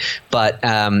Colorati, but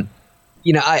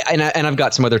I've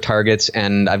got some other targets,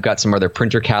 and I've got some other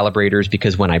printer calibrators,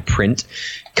 because when I print,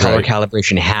 color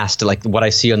calibration has to, like what I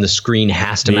see on the screen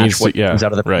has to match what comes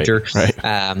out of the printer.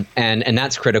 And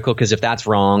that's critical, because if that's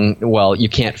wrong, well, you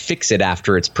can't fix it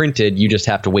after it's printed. You just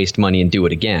have to waste money and do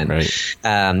it again.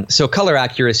 So color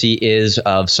accuracy is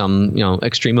of some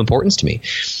extreme importance to me.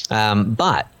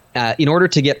 But in order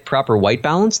to get proper white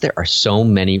balance, there are so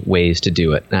many ways to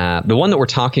do it. The one that we're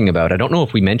talking about, I don't know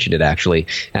if we mentioned it actually.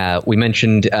 We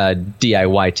mentioned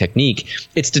DIY technique.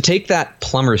 It's to take that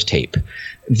plumber's tape,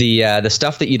 the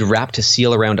stuff that you'd wrap to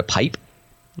seal around a pipe,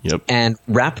 and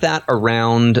wrap that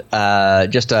around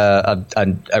just a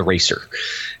eraser,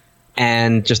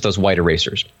 and just those white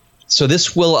erasers. So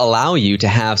this will allow you to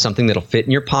have something that'll fit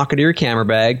in your pocket or your camera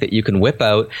bag that you can whip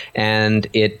out, and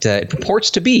it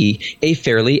purports to be a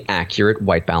fairly accurate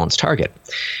white balance target.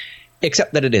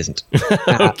 Except that it isn't.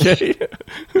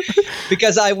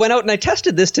 Because I went out and I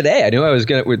tested this today. I knew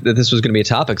that this was going to be a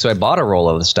topic, so I bought a roll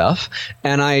of the stuff,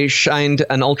 and I shined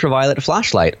an ultraviolet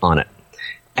flashlight on it.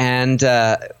 And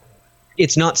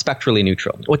it's not spectrally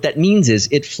neutral. What that means is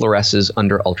it fluoresces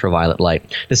under ultraviolet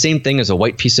light. The same thing as a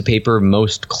white piece of paper,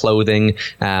 most clothing,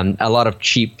 a lot of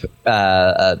cheap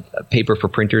paper for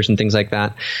printers and things like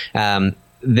that.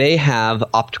 They have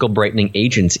optical brightening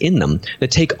agents in them that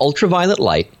take ultraviolet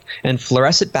light and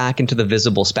fluoresce it back into the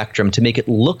visible spectrum to make it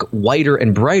look whiter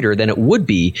and brighter than it would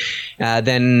be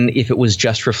than if it was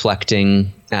just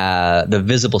reflecting the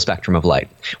visible spectrum of light.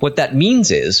 What that means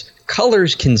is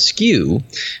colors can skew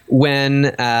when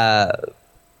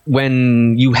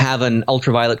you have an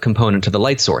ultraviolet component to the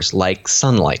light source, like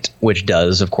sunlight, which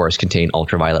does, of course, contain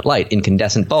ultraviolet light.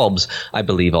 Incandescent bulbs, I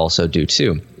believe, also do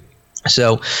too.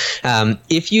 So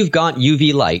if you've got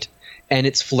UV light and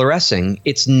it's fluorescing,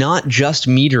 it's not just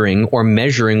metering or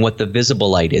measuring what the visible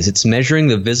light is. It's measuring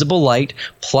the visible light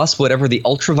plus whatever the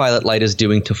ultraviolet light is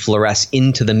doing to fluoresce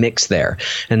into the mix there,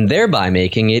 and thereby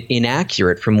making it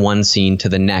inaccurate from one scene to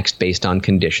the next based on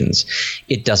conditions.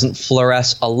 It doesn't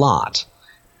fluoresce a lot,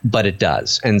 but it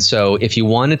does. And so if you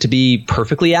want it to be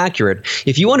perfectly accurate,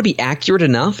 if you want to be accurate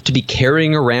enough to be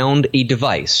carrying around a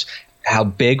device, how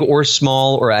big or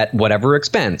small or at whatever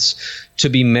expense, to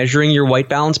be measuring your white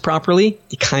balance properly,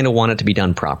 you kind of want it to be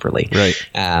done properly. Right.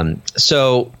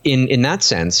 So in that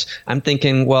sense, I'm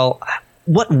thinking, well,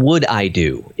 what would I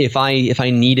do if I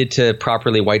needed to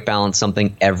properly white balance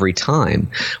something every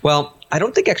time? Well, I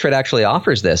don't think X-Rite actually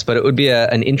offers this, but it would be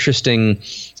an interesting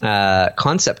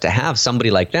concept to have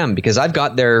somebody like them, because I've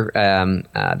got their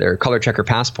color checker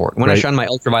passport. When I shine my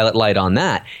ultraviolet light on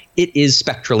that, it is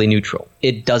spectrally neutral.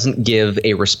 It doesn't give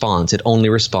a response. It only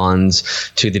responds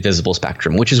to the visible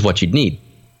spectrum, which is what you'd need.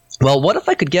 Well, what if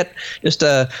I could get just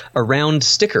a round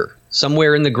sticker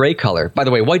somewhere in the gray color? By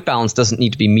the way, white balance doesn't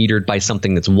need to be metered by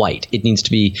something that's white. It needs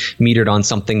to be metered on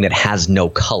something that has no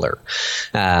color.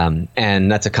 And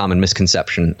that's a common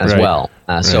misconception as well.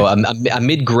 So a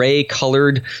mid-gray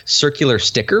colored circular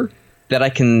sticker that I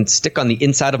can stick on the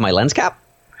inside of my lens cap.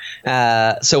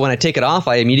 So when I take it off,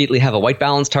 I immediately have a white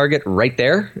balance target right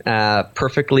there,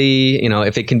 perfectly,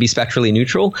 if it can be spectrally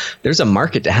neutral. There's a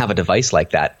market to have a device like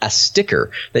that, a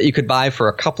sticker that you could buy for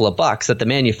a couple of bucks that the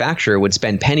manufacturer would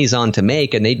spend pennies on to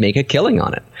make, and they'd make a killing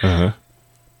on it. Uh-huh.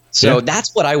 So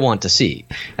that's what I want to see.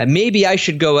 And maybe I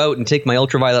should go out and take my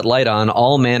ultraviolet light on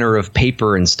all manner of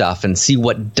paper and stuff and see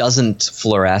what doesn't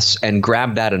fluoresce and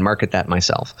grab that and market that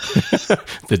myself.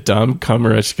 The Dom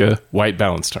Komarechka white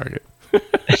balance target.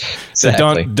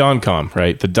 Exactly. The DonCom,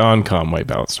 right? The DonCom white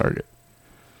balance target.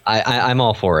 I'm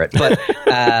all for it. But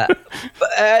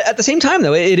at the same time,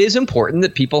 though, it is important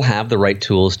that people have the right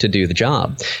tools to do the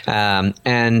job.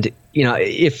 And,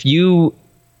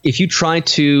 if you try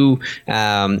to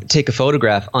take a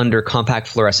photograph under compact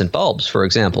fluorescent bulbs, for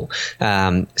example,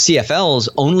 CFLs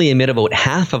only emit about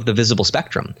half of the visible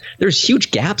spectrum. There's huge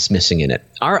gaps missing in it.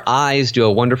 Our eyes do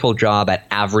a wonderful job at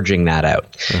averaging that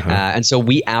out. And so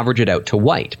we average it out to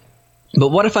white. But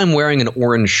what if I'm wearing an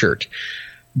orange shirt,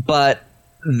 but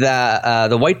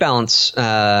the white balance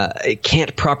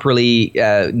can't properly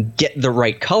get the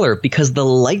right color because the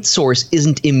light source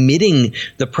isn't emitting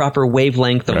the proper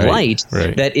wavelength of light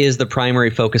that is the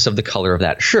primary focus of the color of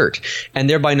that shirt. And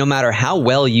thereby, no matter how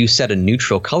well you set a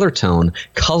neutral color tone,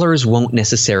 colors won't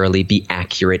necessarily be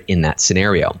accurate in that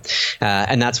scenario.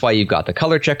 And that's why you've got the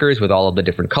color checkers with all of the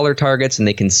different color targets, and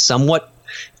they can somewhat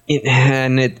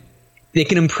they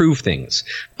can improve things,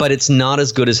 but it's not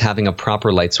as good as having a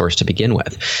proper light source to begin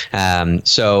with.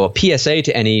 So a PSA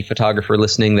to any photographer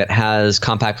listening that has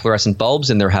compact fluorescent bulbs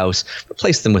in their house,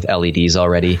 replace them with LEDs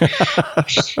already.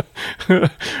 A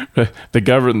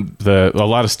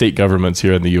lot of state governments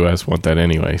here in the U.S. want that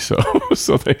anyway, so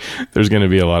there's going to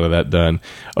be a lot of that done.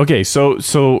 Okay,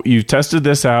 so you've tested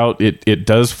this out. It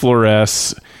does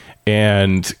fluoresce.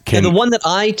 And the one that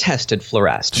I tested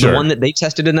fluoresced. Sure. The one that they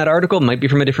tested in that article might be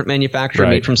from a different manufacturer,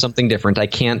 made from something different. I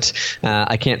can't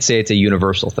say it's a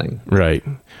universal thing. Right.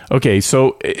 Okay.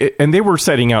 So, and they were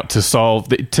setting out to solve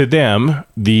to them,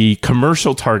 the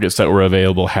commercial targets that were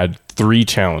available had 3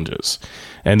 challenges,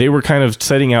 and they were kind of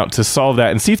setting out to solve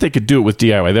that and see if they could do it with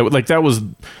DIY. That was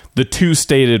the 2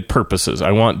 stated purposes.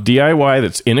 I want DIY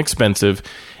that's inexpensive,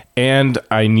 and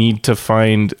I need to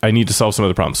solve some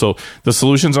other problems. So the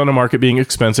solutions on the market being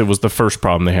expensive was the first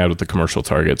problem they had with the commercial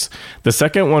targets. The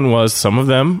second one was some of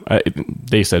them,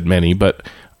 they said many, but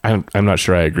I'm not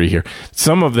sure I agree here.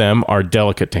 Some of them are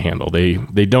delicate to handle. They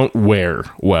don't wear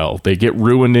well. They get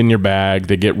ruined in your bag.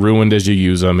 They get ruined as you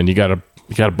use them, and you gotta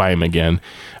buy them again,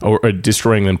 or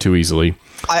destroying them too easily.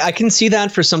 I can see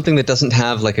that for something that doesn't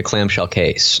have like a clamshell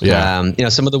case. Yeah.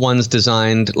 Some of the ones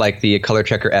designed like the Color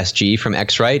Checker SG from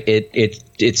X-Rite,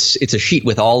 it's a sheet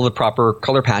with all the proper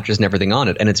color patches and everything on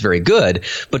it, and it's very good.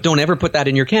 But don't ever put that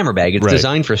in your camera bag. It's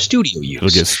designed for studio use. It'll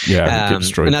get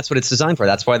destroyed. And that's what it's designed for.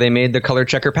 That's why they made the Color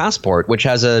Checker Passport, which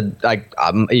has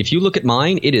if you look at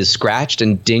mine, it is scratched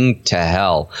and dinged to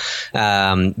hell.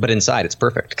 But inside, it's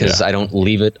perfect because I don't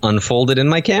leave it unfolded in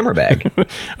my camera bag.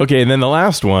 Okay, and then the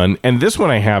last one, and this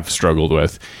one I have struggled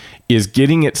with, is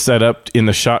getting it set up in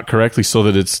the shot correctly so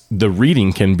that the reading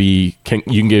you can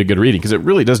get a good reading, because it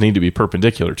really does need to be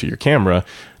perpendicular to your camera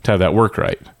to have that work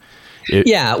right.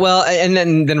 Well, and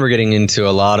then we're getting into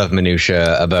a lot of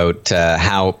minutia about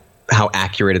how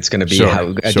accurate it's going to be.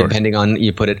 Depending on,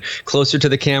 you put it closer to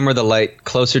the camera, the light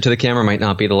closer to the camera might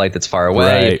not be the light that's far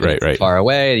away. Right. Far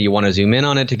away, you want to zoom in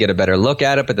on it to get a better look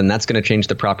at it, but then that's going to change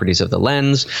the properties of the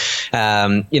lens.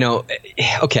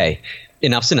 Okay,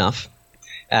 enough's enough.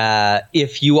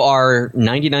 If you are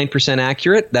 99%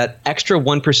 accurate, that extra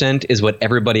 1% is what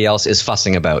everybody else is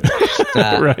fussing about.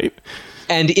 Right.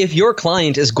 And if your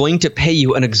client is going to pay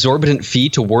you an exorbitant fee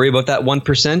to worry about that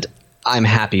 1%, I'm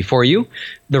happy for you.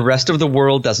 The rest of the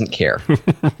world doesn't care.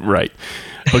 Right.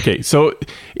 Okay, so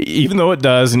even though it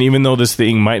does, and even though this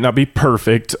thing might not be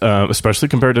perfect, especially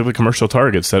compared to the commercial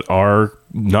targets that are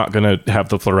not going to have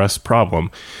the fluoresce problem,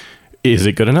 is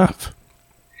it good enough?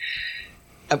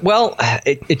 Well,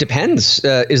 it depends.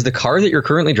 Is the car that you're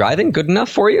currently driving good enough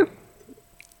for you?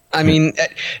 I mean,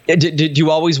 do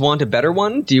you always want a better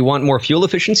one? Do you want more fuel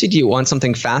efficiency? Do you want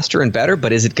something faster and better?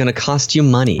 But is it going to cost you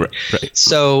money? Right.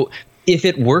 So if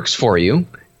it works for you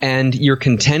and you're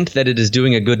content that it is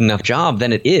doing a good enough job,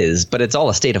 then it is, but it's all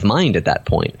a state of mind at that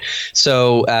point.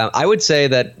 So I would say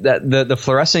that the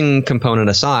fluorescing component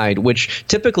aside, which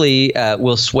typically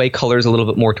will sway colors a little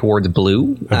bit more towards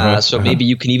blue, maybe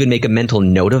you can even make a mental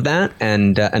note of that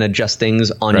and adjust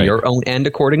things on your own end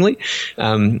accordingly.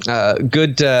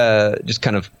 Good just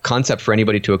kind of concept for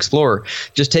anybody to explore.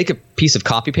 Just take a piece of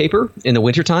copy paper in the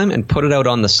wintertime and put it out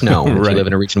on the snow. If you live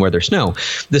in a region where there's snow,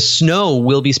 the snow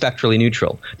will be spectrally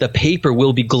neutral. The paper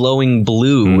will be glowing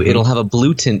blue. Mm-hmm. It'll have a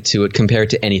blue tint to it compared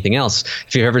to anything else.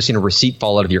 If you've ever seen a receipt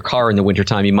fall out of your car in the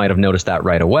wintertime, you might have noticed that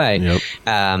right away.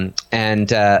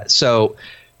 Yep. So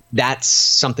that's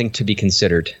something to be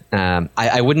considered.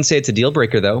 I wouldn't say it's a deal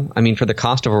breaker, though. I mean, for the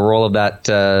cost of a roll of that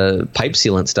pipe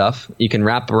sealant stuff, you can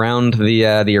wrap around the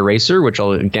eraser, which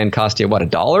will again cost you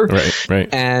 $1. Right.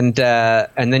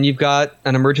 And then you've got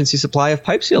an emergency supply of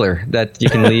pipe sealer that you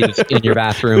can leave in your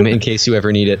bathroom in case you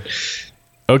ever need it.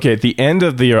 Okay, at the end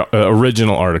of the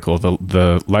original article,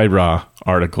 the Libra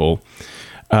article,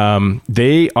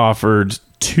 they offered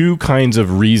two kinds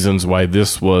of reasons why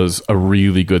this was a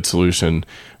really good solution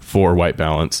for white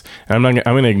balance. And I'm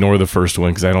going to ignore the first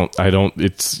one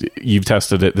because you've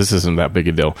tested it. This isn't that big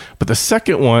a deal. But the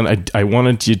second one, I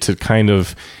wanted you to kind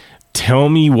of tell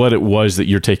me what it was that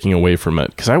you're taking away from it,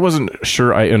 because I wasn't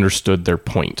sure I understood their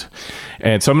point.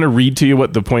 And so I'm going to read to you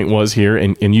what the point was here,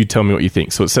 and you tell me what you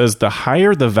think. So it says, the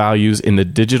higher the values in the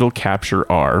digital capture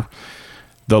are,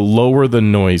 the lower the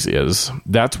noise is.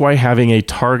 That's why having a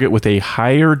target with a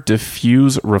higher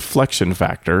diffuse reflection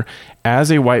factor as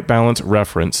a white balance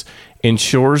reference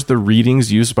ensures the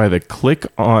readings used by the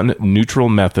click-on neutral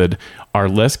method are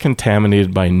less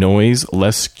contaminated by noise,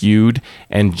 less skewed,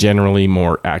 and generally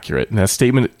more accurate. And that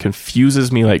statement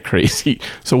confuses me like crazy.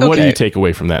 So what do you take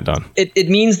away from that, Don? It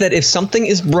means that if something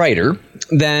is brighter,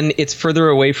 then it's further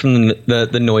away from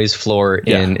the noise floor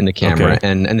in the camera. Okay.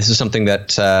 And this is something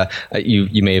that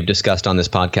you may have discussed on this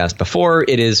podcast before.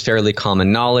 It is fairly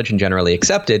common knowledge and generally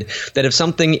accepted that if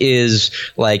something is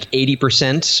like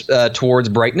 80% towards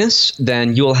brightness,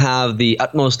 then you'll have the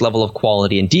utmost level of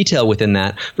quality and detail within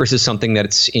that versus something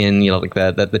that's in like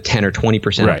the 10 or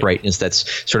 20% of brightness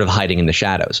that's sort of hiding in the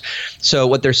shadows. So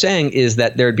what they're saying is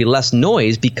that there'd be less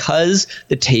noise because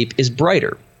the tape is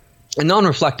brighter. And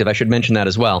non-reflective, I should mention that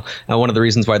as well. One of the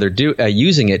reasons why they're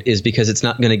using it is because it's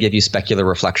not going to give you specular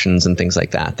reflections and things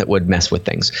like that would mess with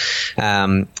things.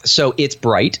 So it's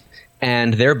bright,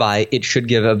 and thereby it should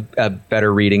give a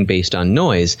better reading based on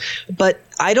noise. But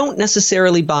I don't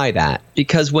necessarily buy that,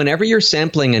 because whenever you're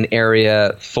sampling an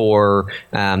area for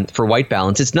white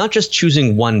balance, it's not just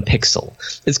choosing one pixel.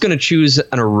 It's going to choose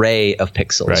an array of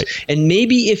pixels. Right. And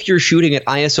maybe if you're shooting at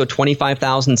ISO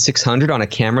 25,600 on a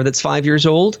camera that's 5 years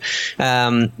old,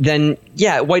 then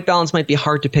white balance might be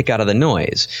hard to pick out of the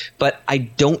noise. But I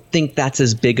don't think that's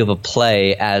as big of a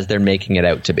play as they're making it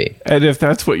out to be. And if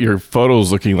that's what your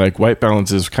photo's looking like, white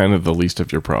balance is kind of the least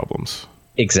of your problems.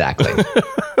 Exactly.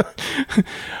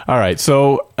 All right.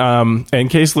 So, in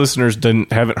case listeners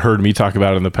haven't heard me talk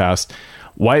about it in the past,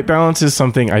 White balance is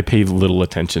something I pay little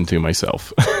attention to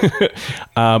myself.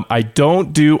 I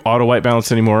don't do auto white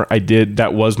balance anymore.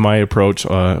 That was my approach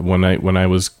when I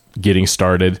was getting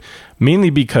started, mainly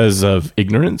because of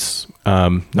ignorance,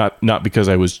 not because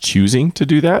I was choosing to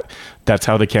do that. That's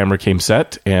how the camera came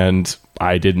set, and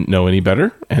I didn't know any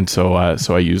better, and so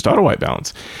I used auto white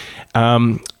balance.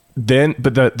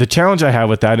 But the challenge I have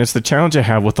with that, and it's the challenge I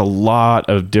have with a lot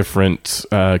of different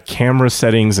camera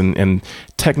settings and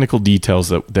technical details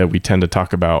that we tend to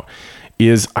talk about,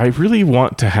 is I really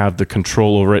want to have the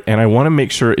control over it, and I want to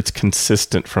make sure it's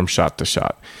consistent from shot to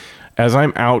shot. As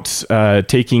I'm out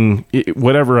taking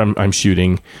whatever I'm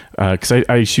shooting, because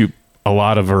I shoot a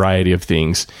lot of variety of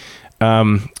things,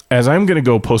 as I'm going to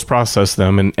go post-process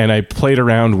them, and I played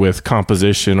around with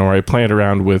composition, or I played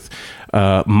around with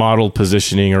model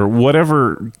positioning, or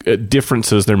whatever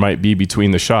differences there might be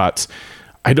between the shots,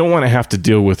 I don't want to have to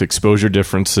deal with exposure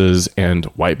differences and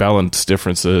white balance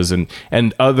differences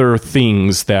and other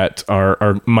things that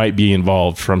might be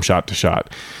involved from shot to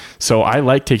shot. So I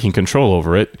like taking control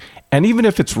over it. And even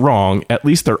if it's wrong, at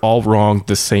least they're all wrong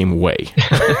the same way.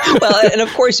 Well, and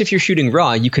of course, if you're shooting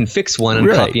raw, you can fix one and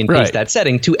copy and paste that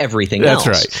setting to everything else.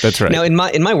 That's right. Now, in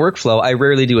my workflow, I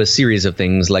rarely do a series of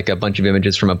things like a bunch of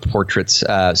images from a portraits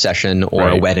session or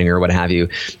a wedding or what have you.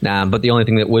 But the only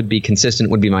thing that would be consistent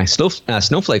would be my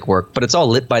snowflake work, but it's all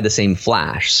lit by the same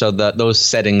flash. So those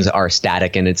settings are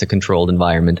static and it's a controlled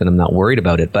environment, and I'm not worried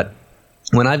about it. But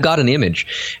when I've got an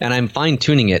image and I'm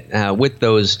fine-tuning it with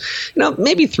those,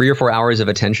 maybe 3 or 4 hours of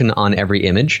attention on every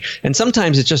image, and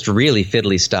sometimes it's just really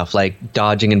fiddly stuff like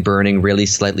dodging and burning really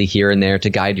slightly here and there to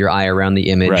guide your eye around the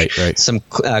image, some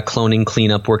cloning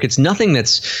cleanup work. It's nothing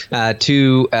that's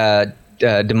too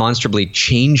demonstrably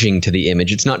changing to the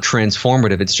image. It's not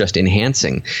transformative. It's just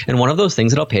enhancing. And one of those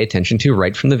things that I'll pay attention to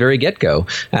right from the very get-go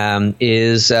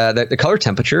is the color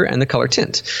temperature and the color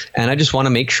tint. And I just want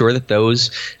to make sure that those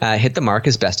hit the mark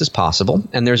as best as possible.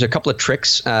 And there's a couple of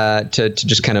tricks to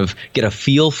just kind of get a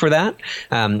feel for that.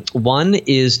 One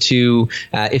is to,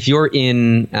 if you're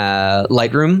in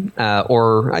Lightroom,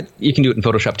 or you can do it in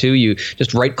Photoshop too, you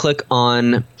just right-click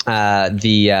on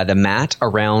the matte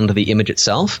around the image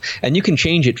itself, and you can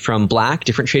change it from black,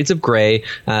 different shades of gray,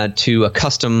 to a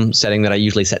custom setting that I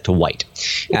usually set to white,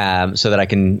 so that I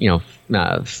can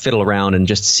fiddle around and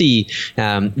just see,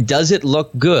 does it look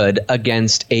good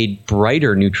against a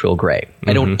brighter neutral gray?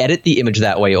 I don't edit the image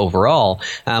that way overall,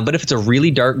 but if it's a really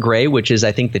dark gray, which is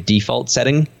I think the default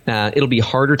setting, it'll be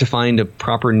harder to find a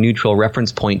proper neutral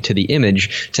reference point to the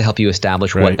image to help you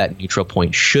establish what that neutral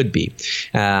point should be.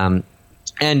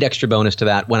 And extra bonus to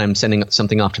that, when I'm sending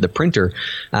something off to the printer,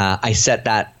 I set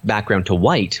that background to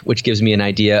white, which gives me an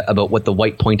idea about what the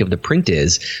white point of the print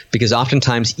is. Because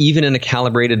oftentimes, even in a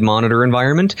calibrated monitor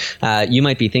environment, you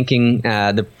might be thinking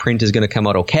the print is going to come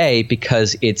out okay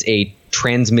because it's a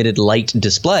transmitted light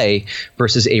display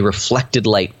versus a reflected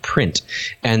light print.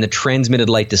 And the transmitted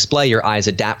light display, your eyes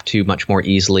adapt to much more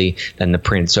easily than the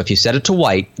print. So if you set it to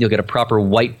white, you'll get a proper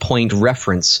white point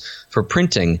reference for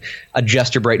printing.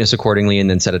 Adjust your brightness accordingly, and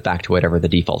then set it back to whatever the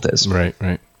default is. Right.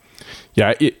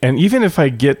 Yeah, and even if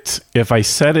I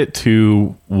set it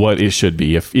to what it should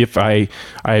be, if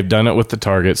I've done it with the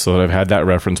target so that I've had that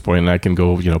reference point, and I can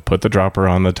go, put the dropper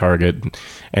on the target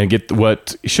and get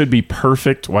what should be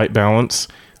perfect white balance,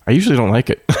 I usually don't like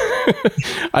it.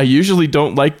 I usually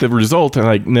don't like the result,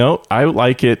 and no, I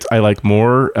like it. I like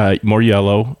more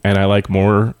yellow, and I like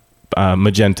more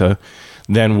magenta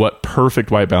than what perfect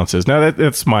white balance is. Now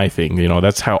that's my thing.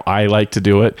 That's how I like to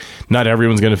do it. Not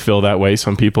everyone's going to feel that way.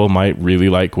 Some people might really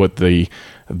like what the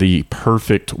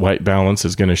perfect white balance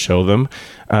is going to show them.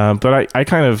 But I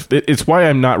kind of, it's why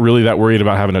I'm not really that worried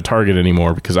about having a target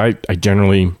anymore, because I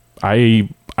generally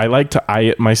like to eye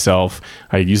it myself.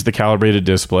 I use the calibrated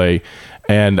display,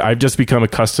 and I've just become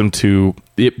accustomed to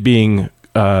it being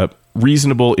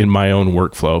reasonable in my own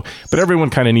workflow. But everyone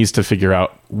kind of needs to figure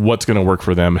out what's going to work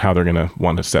for them, how they're going to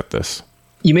want to set this.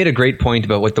 You made a great point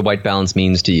about what the white balance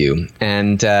means to you.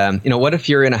 And, what if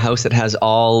you're in a house that has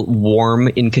all warm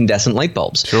incandescent light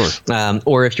bulbs? Sure.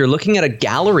 Or if you're looking at a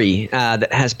gallery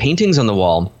that has paintings on the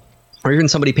wall, or even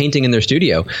somebody painting in their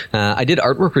studio. I did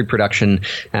artwork reproduction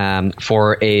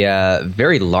for a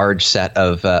very large set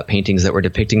of paintings that were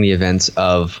depicting the events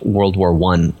of World War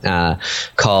I,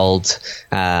 called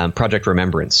Project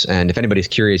Remembrance. And if anybody's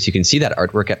curious, you can see that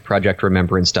artwork at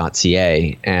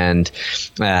projectremembrance.ca. And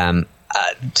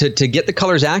to get the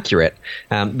colors accurate,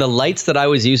 the lights that I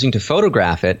was using to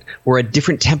photograph it were a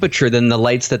different temperature than the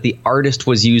lights that the artist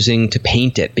was using to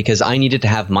paint it, because I needed to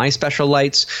have my special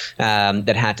lights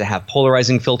that had to have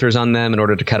polarizing filters on them in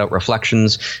order to cut out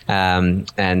reflections.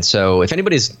 And so if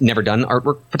anybody's never done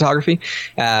artwork photography,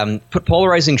 put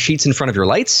polarizing sheets in front of your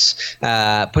lights,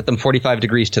 put them 45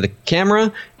 degrees to the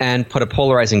camera, and put a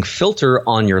polarizing filter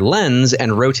on your lens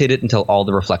and rotate it until all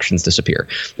the reflections disappear.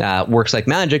 Works like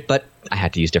magic, but I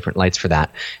had to use different lights for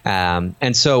that.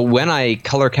 And so when I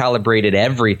color calibrated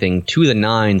everything to the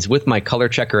nines with my color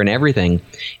checker and everything,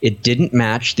 it didn't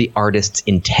match the artist's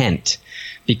intent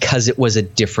because it was a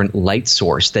different light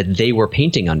source that they were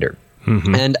painting under.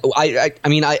 Mm-hmm. And I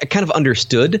mean, I kind of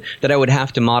understood that I would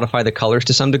have to modify the colors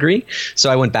to some degree. So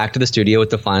I went back to the studio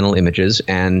with the final images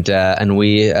and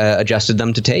we adjusted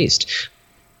them to taste.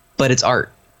 But it's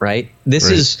art, right? This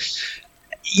is...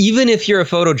 Even if you're a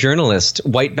photojournalist,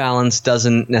 white balance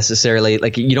doesn't necessarily,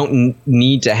 like, you don't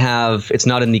need to have, it's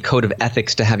not in the code of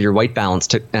ethics to have your white balance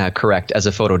to correct as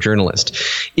a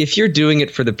photojournalist. If you're doing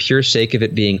it for the pure sake of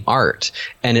it being art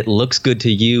and it looks good to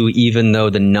you, even though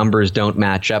the numbers don't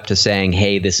match up to saying,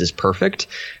 hey, this is perfect,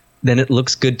 then it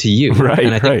looks good to you. Right.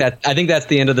 And I think that's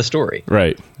the end of the story.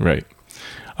 Right.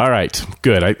 All right,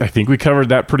 good. I think we covered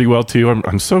that pretty well, too.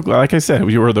 I'm so glad. Like I said,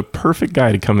 you were the perfect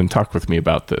guy to come and talk with me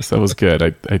about this. That was good.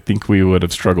 I think we would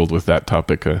have struggled with that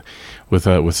topic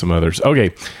with some others.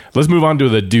 Okay, let's move on to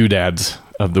the doodads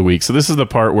of the week. So this is the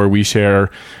part where we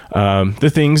share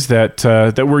the things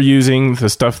that we're using, the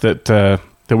stuff that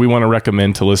we want to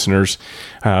recommend to listeners.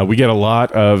 We get a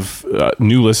lot of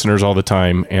new listeners all the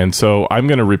time, and so I'm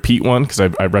going to repeat one because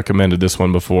I recommended this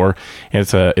one before. And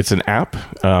it's an app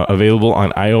available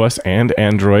on iOS and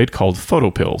Android called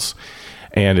PhotoPills,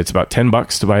 and it's about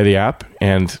 $10 to buy the app.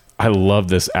 And I love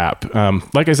this app.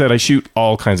 Like I said, I shoot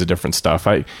all kinds of different stuff.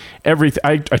 I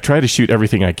try to shoot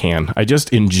everything I can. I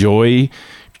just enjoy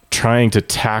trying to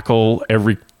tackle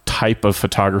every type of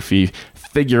photography,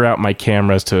 figure out my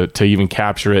cameras to even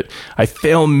capture it. I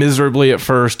fail miserably at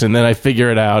first, and then I figure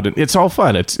it out, and it's all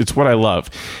fun. It's what I love.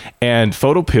 And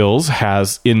PhotoPills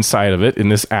has inside of it, in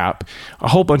this app, a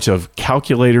whole bunch of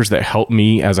calculators that help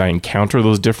me as I encounter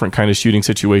those different kind of shooting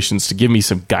situations, to give me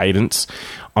some guidance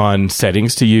on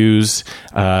settings to use.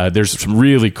 There's some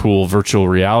really cool virtual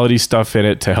reality stuff in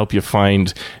it to help you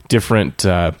find different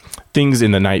things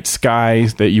in the night sky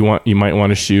that you might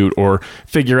want to shoot, or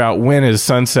figure out when is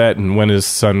sunset and when is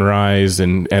sunrise,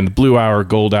 and blue hour,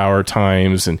 gold hour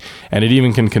times, and it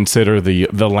even can consider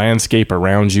the landscape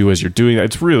around you as you're doing that.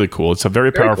 It's really cool. It's a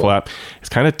very powerful app. It's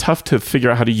kind of tough to figure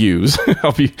out how to use.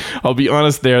 I'll be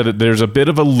honest there, that there's a bit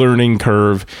of a learning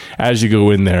curve as you go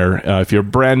in there. If you're a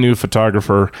brand new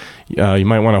photographer, you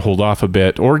might want to hold off a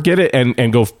bit, or get it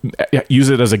and go use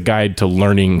it as a guide to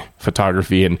learning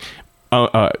photography and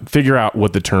figure out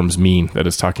what the terms mean that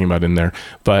it's talking about in there.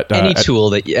 But any tool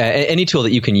that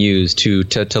you can use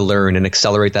to learn and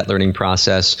accelerate that learning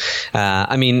process.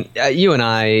 I mean, you and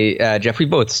I, Jeff, we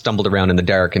both stumbled around in the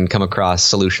dark and come across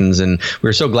solutions, and we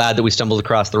were so glad that we stumbled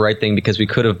across the right thing, because we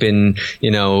could have been,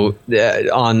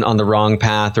 on the wrong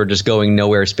path, or just going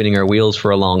nowhere, spinning our wheels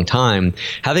for a long time.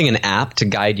 Having an app to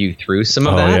guide you through some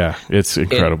of that, yeah, it's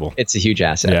incredible. It's a huge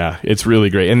asset. Yeah, it's really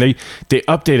great, and they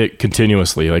update it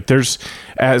continuously. Like,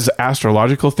 as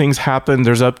astrological things happen,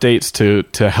 there's updates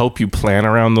to help you plan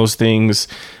around those things.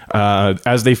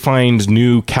 As they find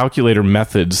new calculator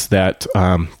methods that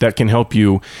can help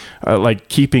you, like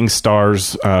keeping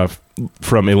stars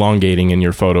from elongating in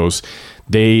your photos,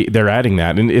 they're adding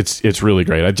that, and it's really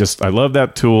great. I love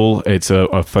that tool. It's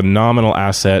a phenomenal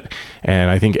asset, and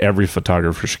I think every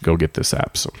photographer should go get this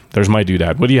app. So there's my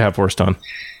doodad. What do you have for us, Don?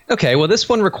 Okay, well, this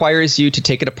one requires you to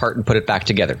take it apart and put it back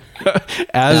together.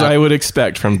 As I would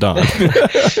expect from Don.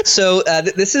 So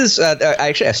this is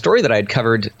actually a story that I had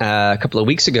covered a couple of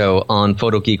weeks ago on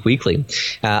Photo Geek Weekly.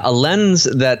 A lens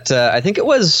that I think it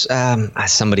was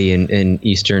somebody in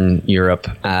Eastern Europe.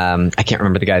 I can't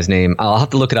remember the guy's name. I'll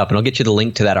have to look it up, and I'll get you the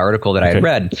link to that article that I had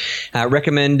read.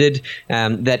 Recommended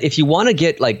that if you want to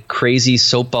get like crazy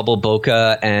soap bubble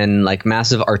bokeh and like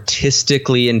massive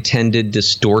artistically intended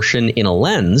distortion in a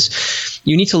lens,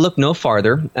 you need to look no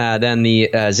farther than the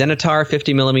Zenitar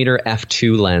 50mm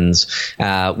f2 lens,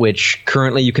 which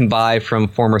currently you can buy from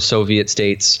former Soviet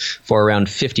states for around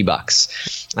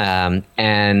 $50.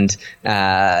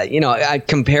 I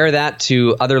compare that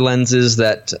to other lenses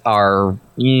that are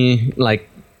like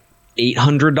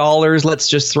 $800. Let's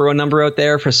just throw a number out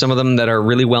there for some of them that are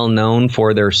really well known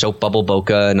for their soap bubble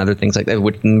bokeh and other things like that,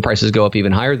 which prices go up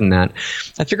even higher than that.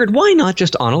 I figured, why not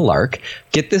just on a lark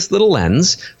get this little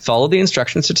lens, follow the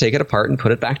instructions to take it apart and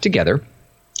put it back together,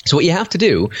 So what you have to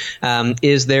do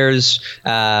is there's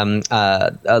a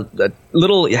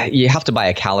little, you have to buy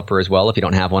a caliper as well if you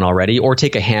don't have one already, or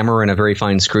take a hammer and a very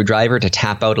fine screwdriver to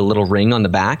tap out a little ring on the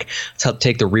back to help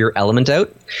take the rear element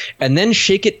out, and then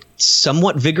shake it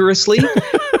somewhat vigorously,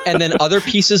 and then other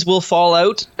pieces will fall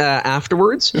out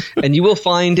afterwards, and you will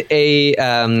find a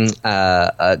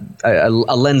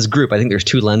lens group. I think there's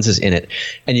 2 lenses in it,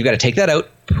 and you've got to take that out,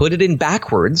 put it in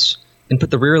backwards, and put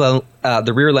the rear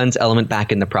lens element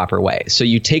back in the proper way. So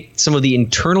you take some of the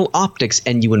internal optics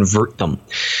and you invert them,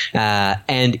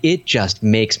 and it just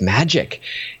makes magic.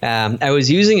 I was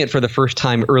using it for the first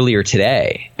time earlier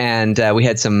today, and we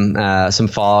had some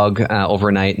fog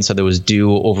overnight, and so there was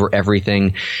dew over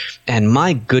everything. And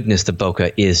my goodness, the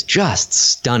bokeh is just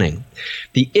stunning.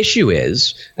 The issue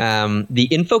is the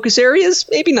in-focus areas,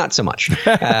 maybe not so much.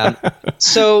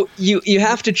 So you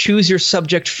have to choose your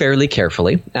subject fairly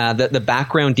carefully. The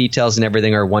background details and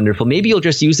everything are wonderful. Maybe you'll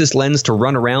just use this lens to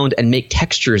run around and make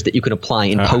textures that you can apply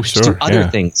in post to other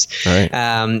things. Right.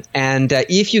 And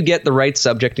if you get the right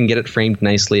subject and get it framed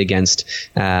nicely against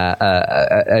the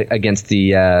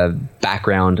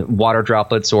background, water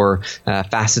droplets or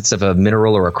facets of a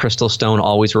mineral or a crystal stone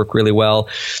always work really well.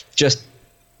 Just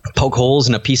poke holes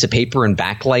in a piece of paper and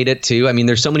backlight it too. I mean,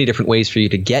 there's so many different ways for you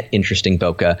to get interesting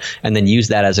bokeh, and then use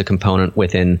that as a component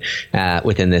within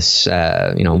this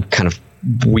kind of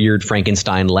weird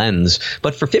Frankenstein lens.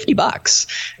 But for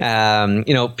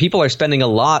 $50, people are spending a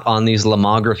lot on these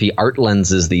lomography art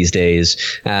lenses these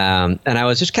days. And I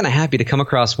was just kind of happy to come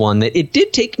across one that it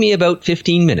did take me about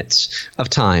 15 minutes of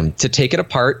time to take it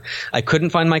apart. I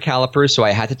couldn't find my calipers, so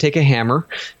I had to take a hammer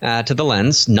to the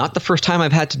lens. Not the first time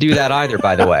I've had to do that either,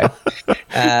 by the way.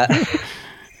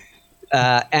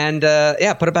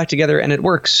 Put it back together and it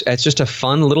works. It's just a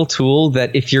fun little tool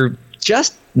that if you're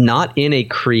just not in a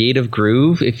creative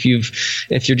groove, if you're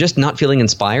just not feeling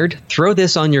inspired, throw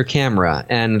this on your camera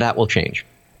and that will change.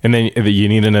 And then you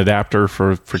need an adapter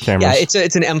for cameras? Yeah,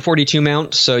 it's an M42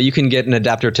 mount, so you can get an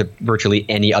adapter to virtually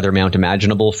any other mount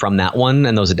imaginable from that one,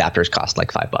 and those adapters cost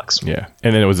like $5. Yeah.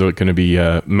 And then it was going to be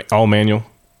all manual?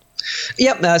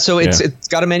 Yep. So it's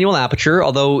got a manual aperture,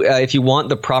 although if you want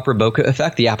the proper bokeh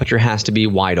effect, the aperture has to be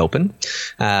wide open.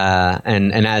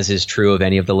 And as is true of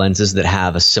any of the lenses that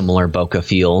have a similar bokeh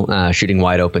feel, shooting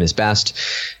wide open is best.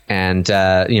 And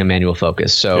manual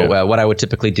focus. So what I would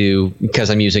typically do, because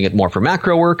I'm using it more for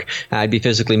macro work, I'd be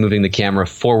physically moving the camera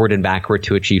forward and backward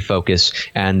to achieve focus.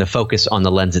 And the focus on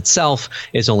the lens itself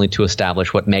is only to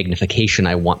establish what magnification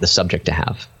I want the subject to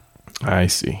have. I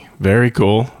see. Very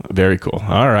cool. Very cool.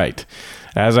 All right.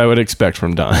 As I would expect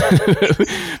from Don.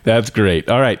 That's great.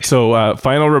 All right. So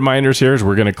final reminders here is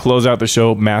we're going to close out the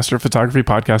show,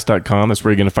 masterphotographypodcast.com. That's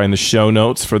where you're going to find the show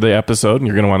notes for the episode, and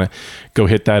you're going to want to go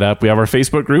hit that up. We have our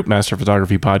Facebook group, Master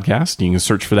Photography Podcast. You can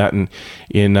search for that in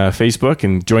Facebook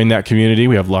and join that community.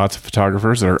 We have lots of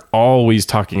photographers that are always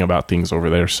talking about things over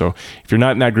there. So if you're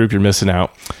not in that group, you're missing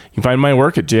out. You can find my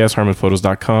work at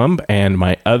jsharmonphotos.com, and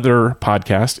my other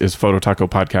podcast is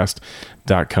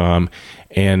phototacopodcast.com.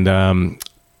 And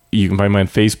you can find me on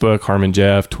Facebook, Harmon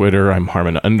Jeff, Twitter, I'm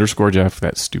Harmon_Jeff.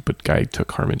 That stupid guy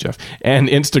took Harmon Jeff. And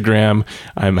Instagram,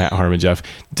 I'm at Harmon Jeff.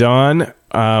 Don,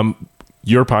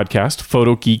 your podcast,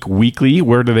 Photo Geek Weekly,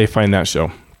 where do they find that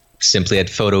show? Simply at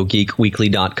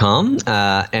photogeekweekly.com.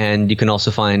 And you can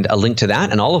also find a link to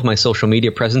that and all of my social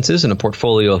media presences and a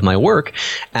portfolio of my work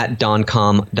at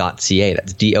doncom.ca.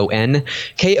 That's DONKOM.ca.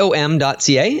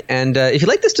 And if you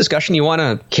like this discussion, you want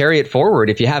to carry it forward.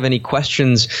 If you have any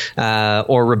questions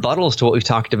or rebuttals to what we've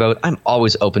talked about, I'm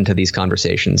always open to these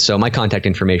conversations. So my contact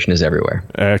information is everywhere.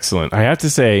 Excellent. I have to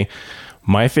say,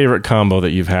 my favorite combo that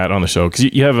you've had on the show, because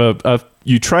you have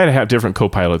you try to have different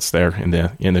co-pilots there in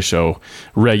the show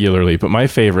regularly, but my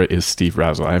favorite is Steve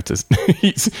Brazill. I have to.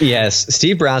 Yes,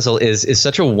 Steve Brazill is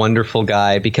such a wonderful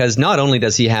guy, because not only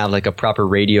does he have like a proper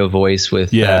radio voice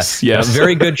with a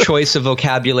very good choice of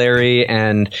vocabulary,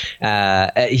 and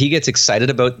he gets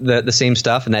excited about the same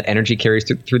stuff, and that energy carries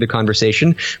through the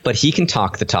conversation, but he can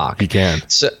talk the talk. He can.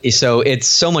 So it's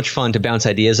so much fun to bounce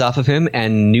ideas off of him,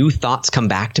 and new thoughts come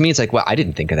back to me. It's like, well, I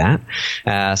didn't think of that.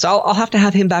 So I'll have to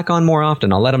have him back on more often.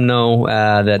 I'll let him know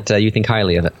that you think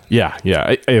highly of it. Yeah.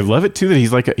 I love it too that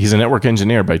he's a network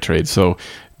engineer by trade. So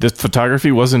this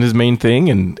photography wasn't his main thing,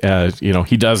 and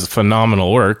he does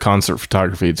phenomenal work, concert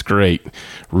photography. It's great,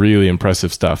 really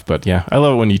impressive stuff. But yeah, I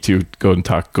love it when you two go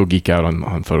geek out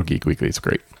on Photo Geek Weekly. It's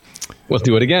great. We'll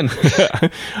do it again.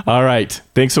 All right.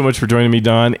 Thanks so much for joining me,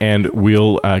 Don, and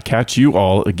we'll catch you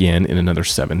all again in another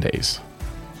 7 days.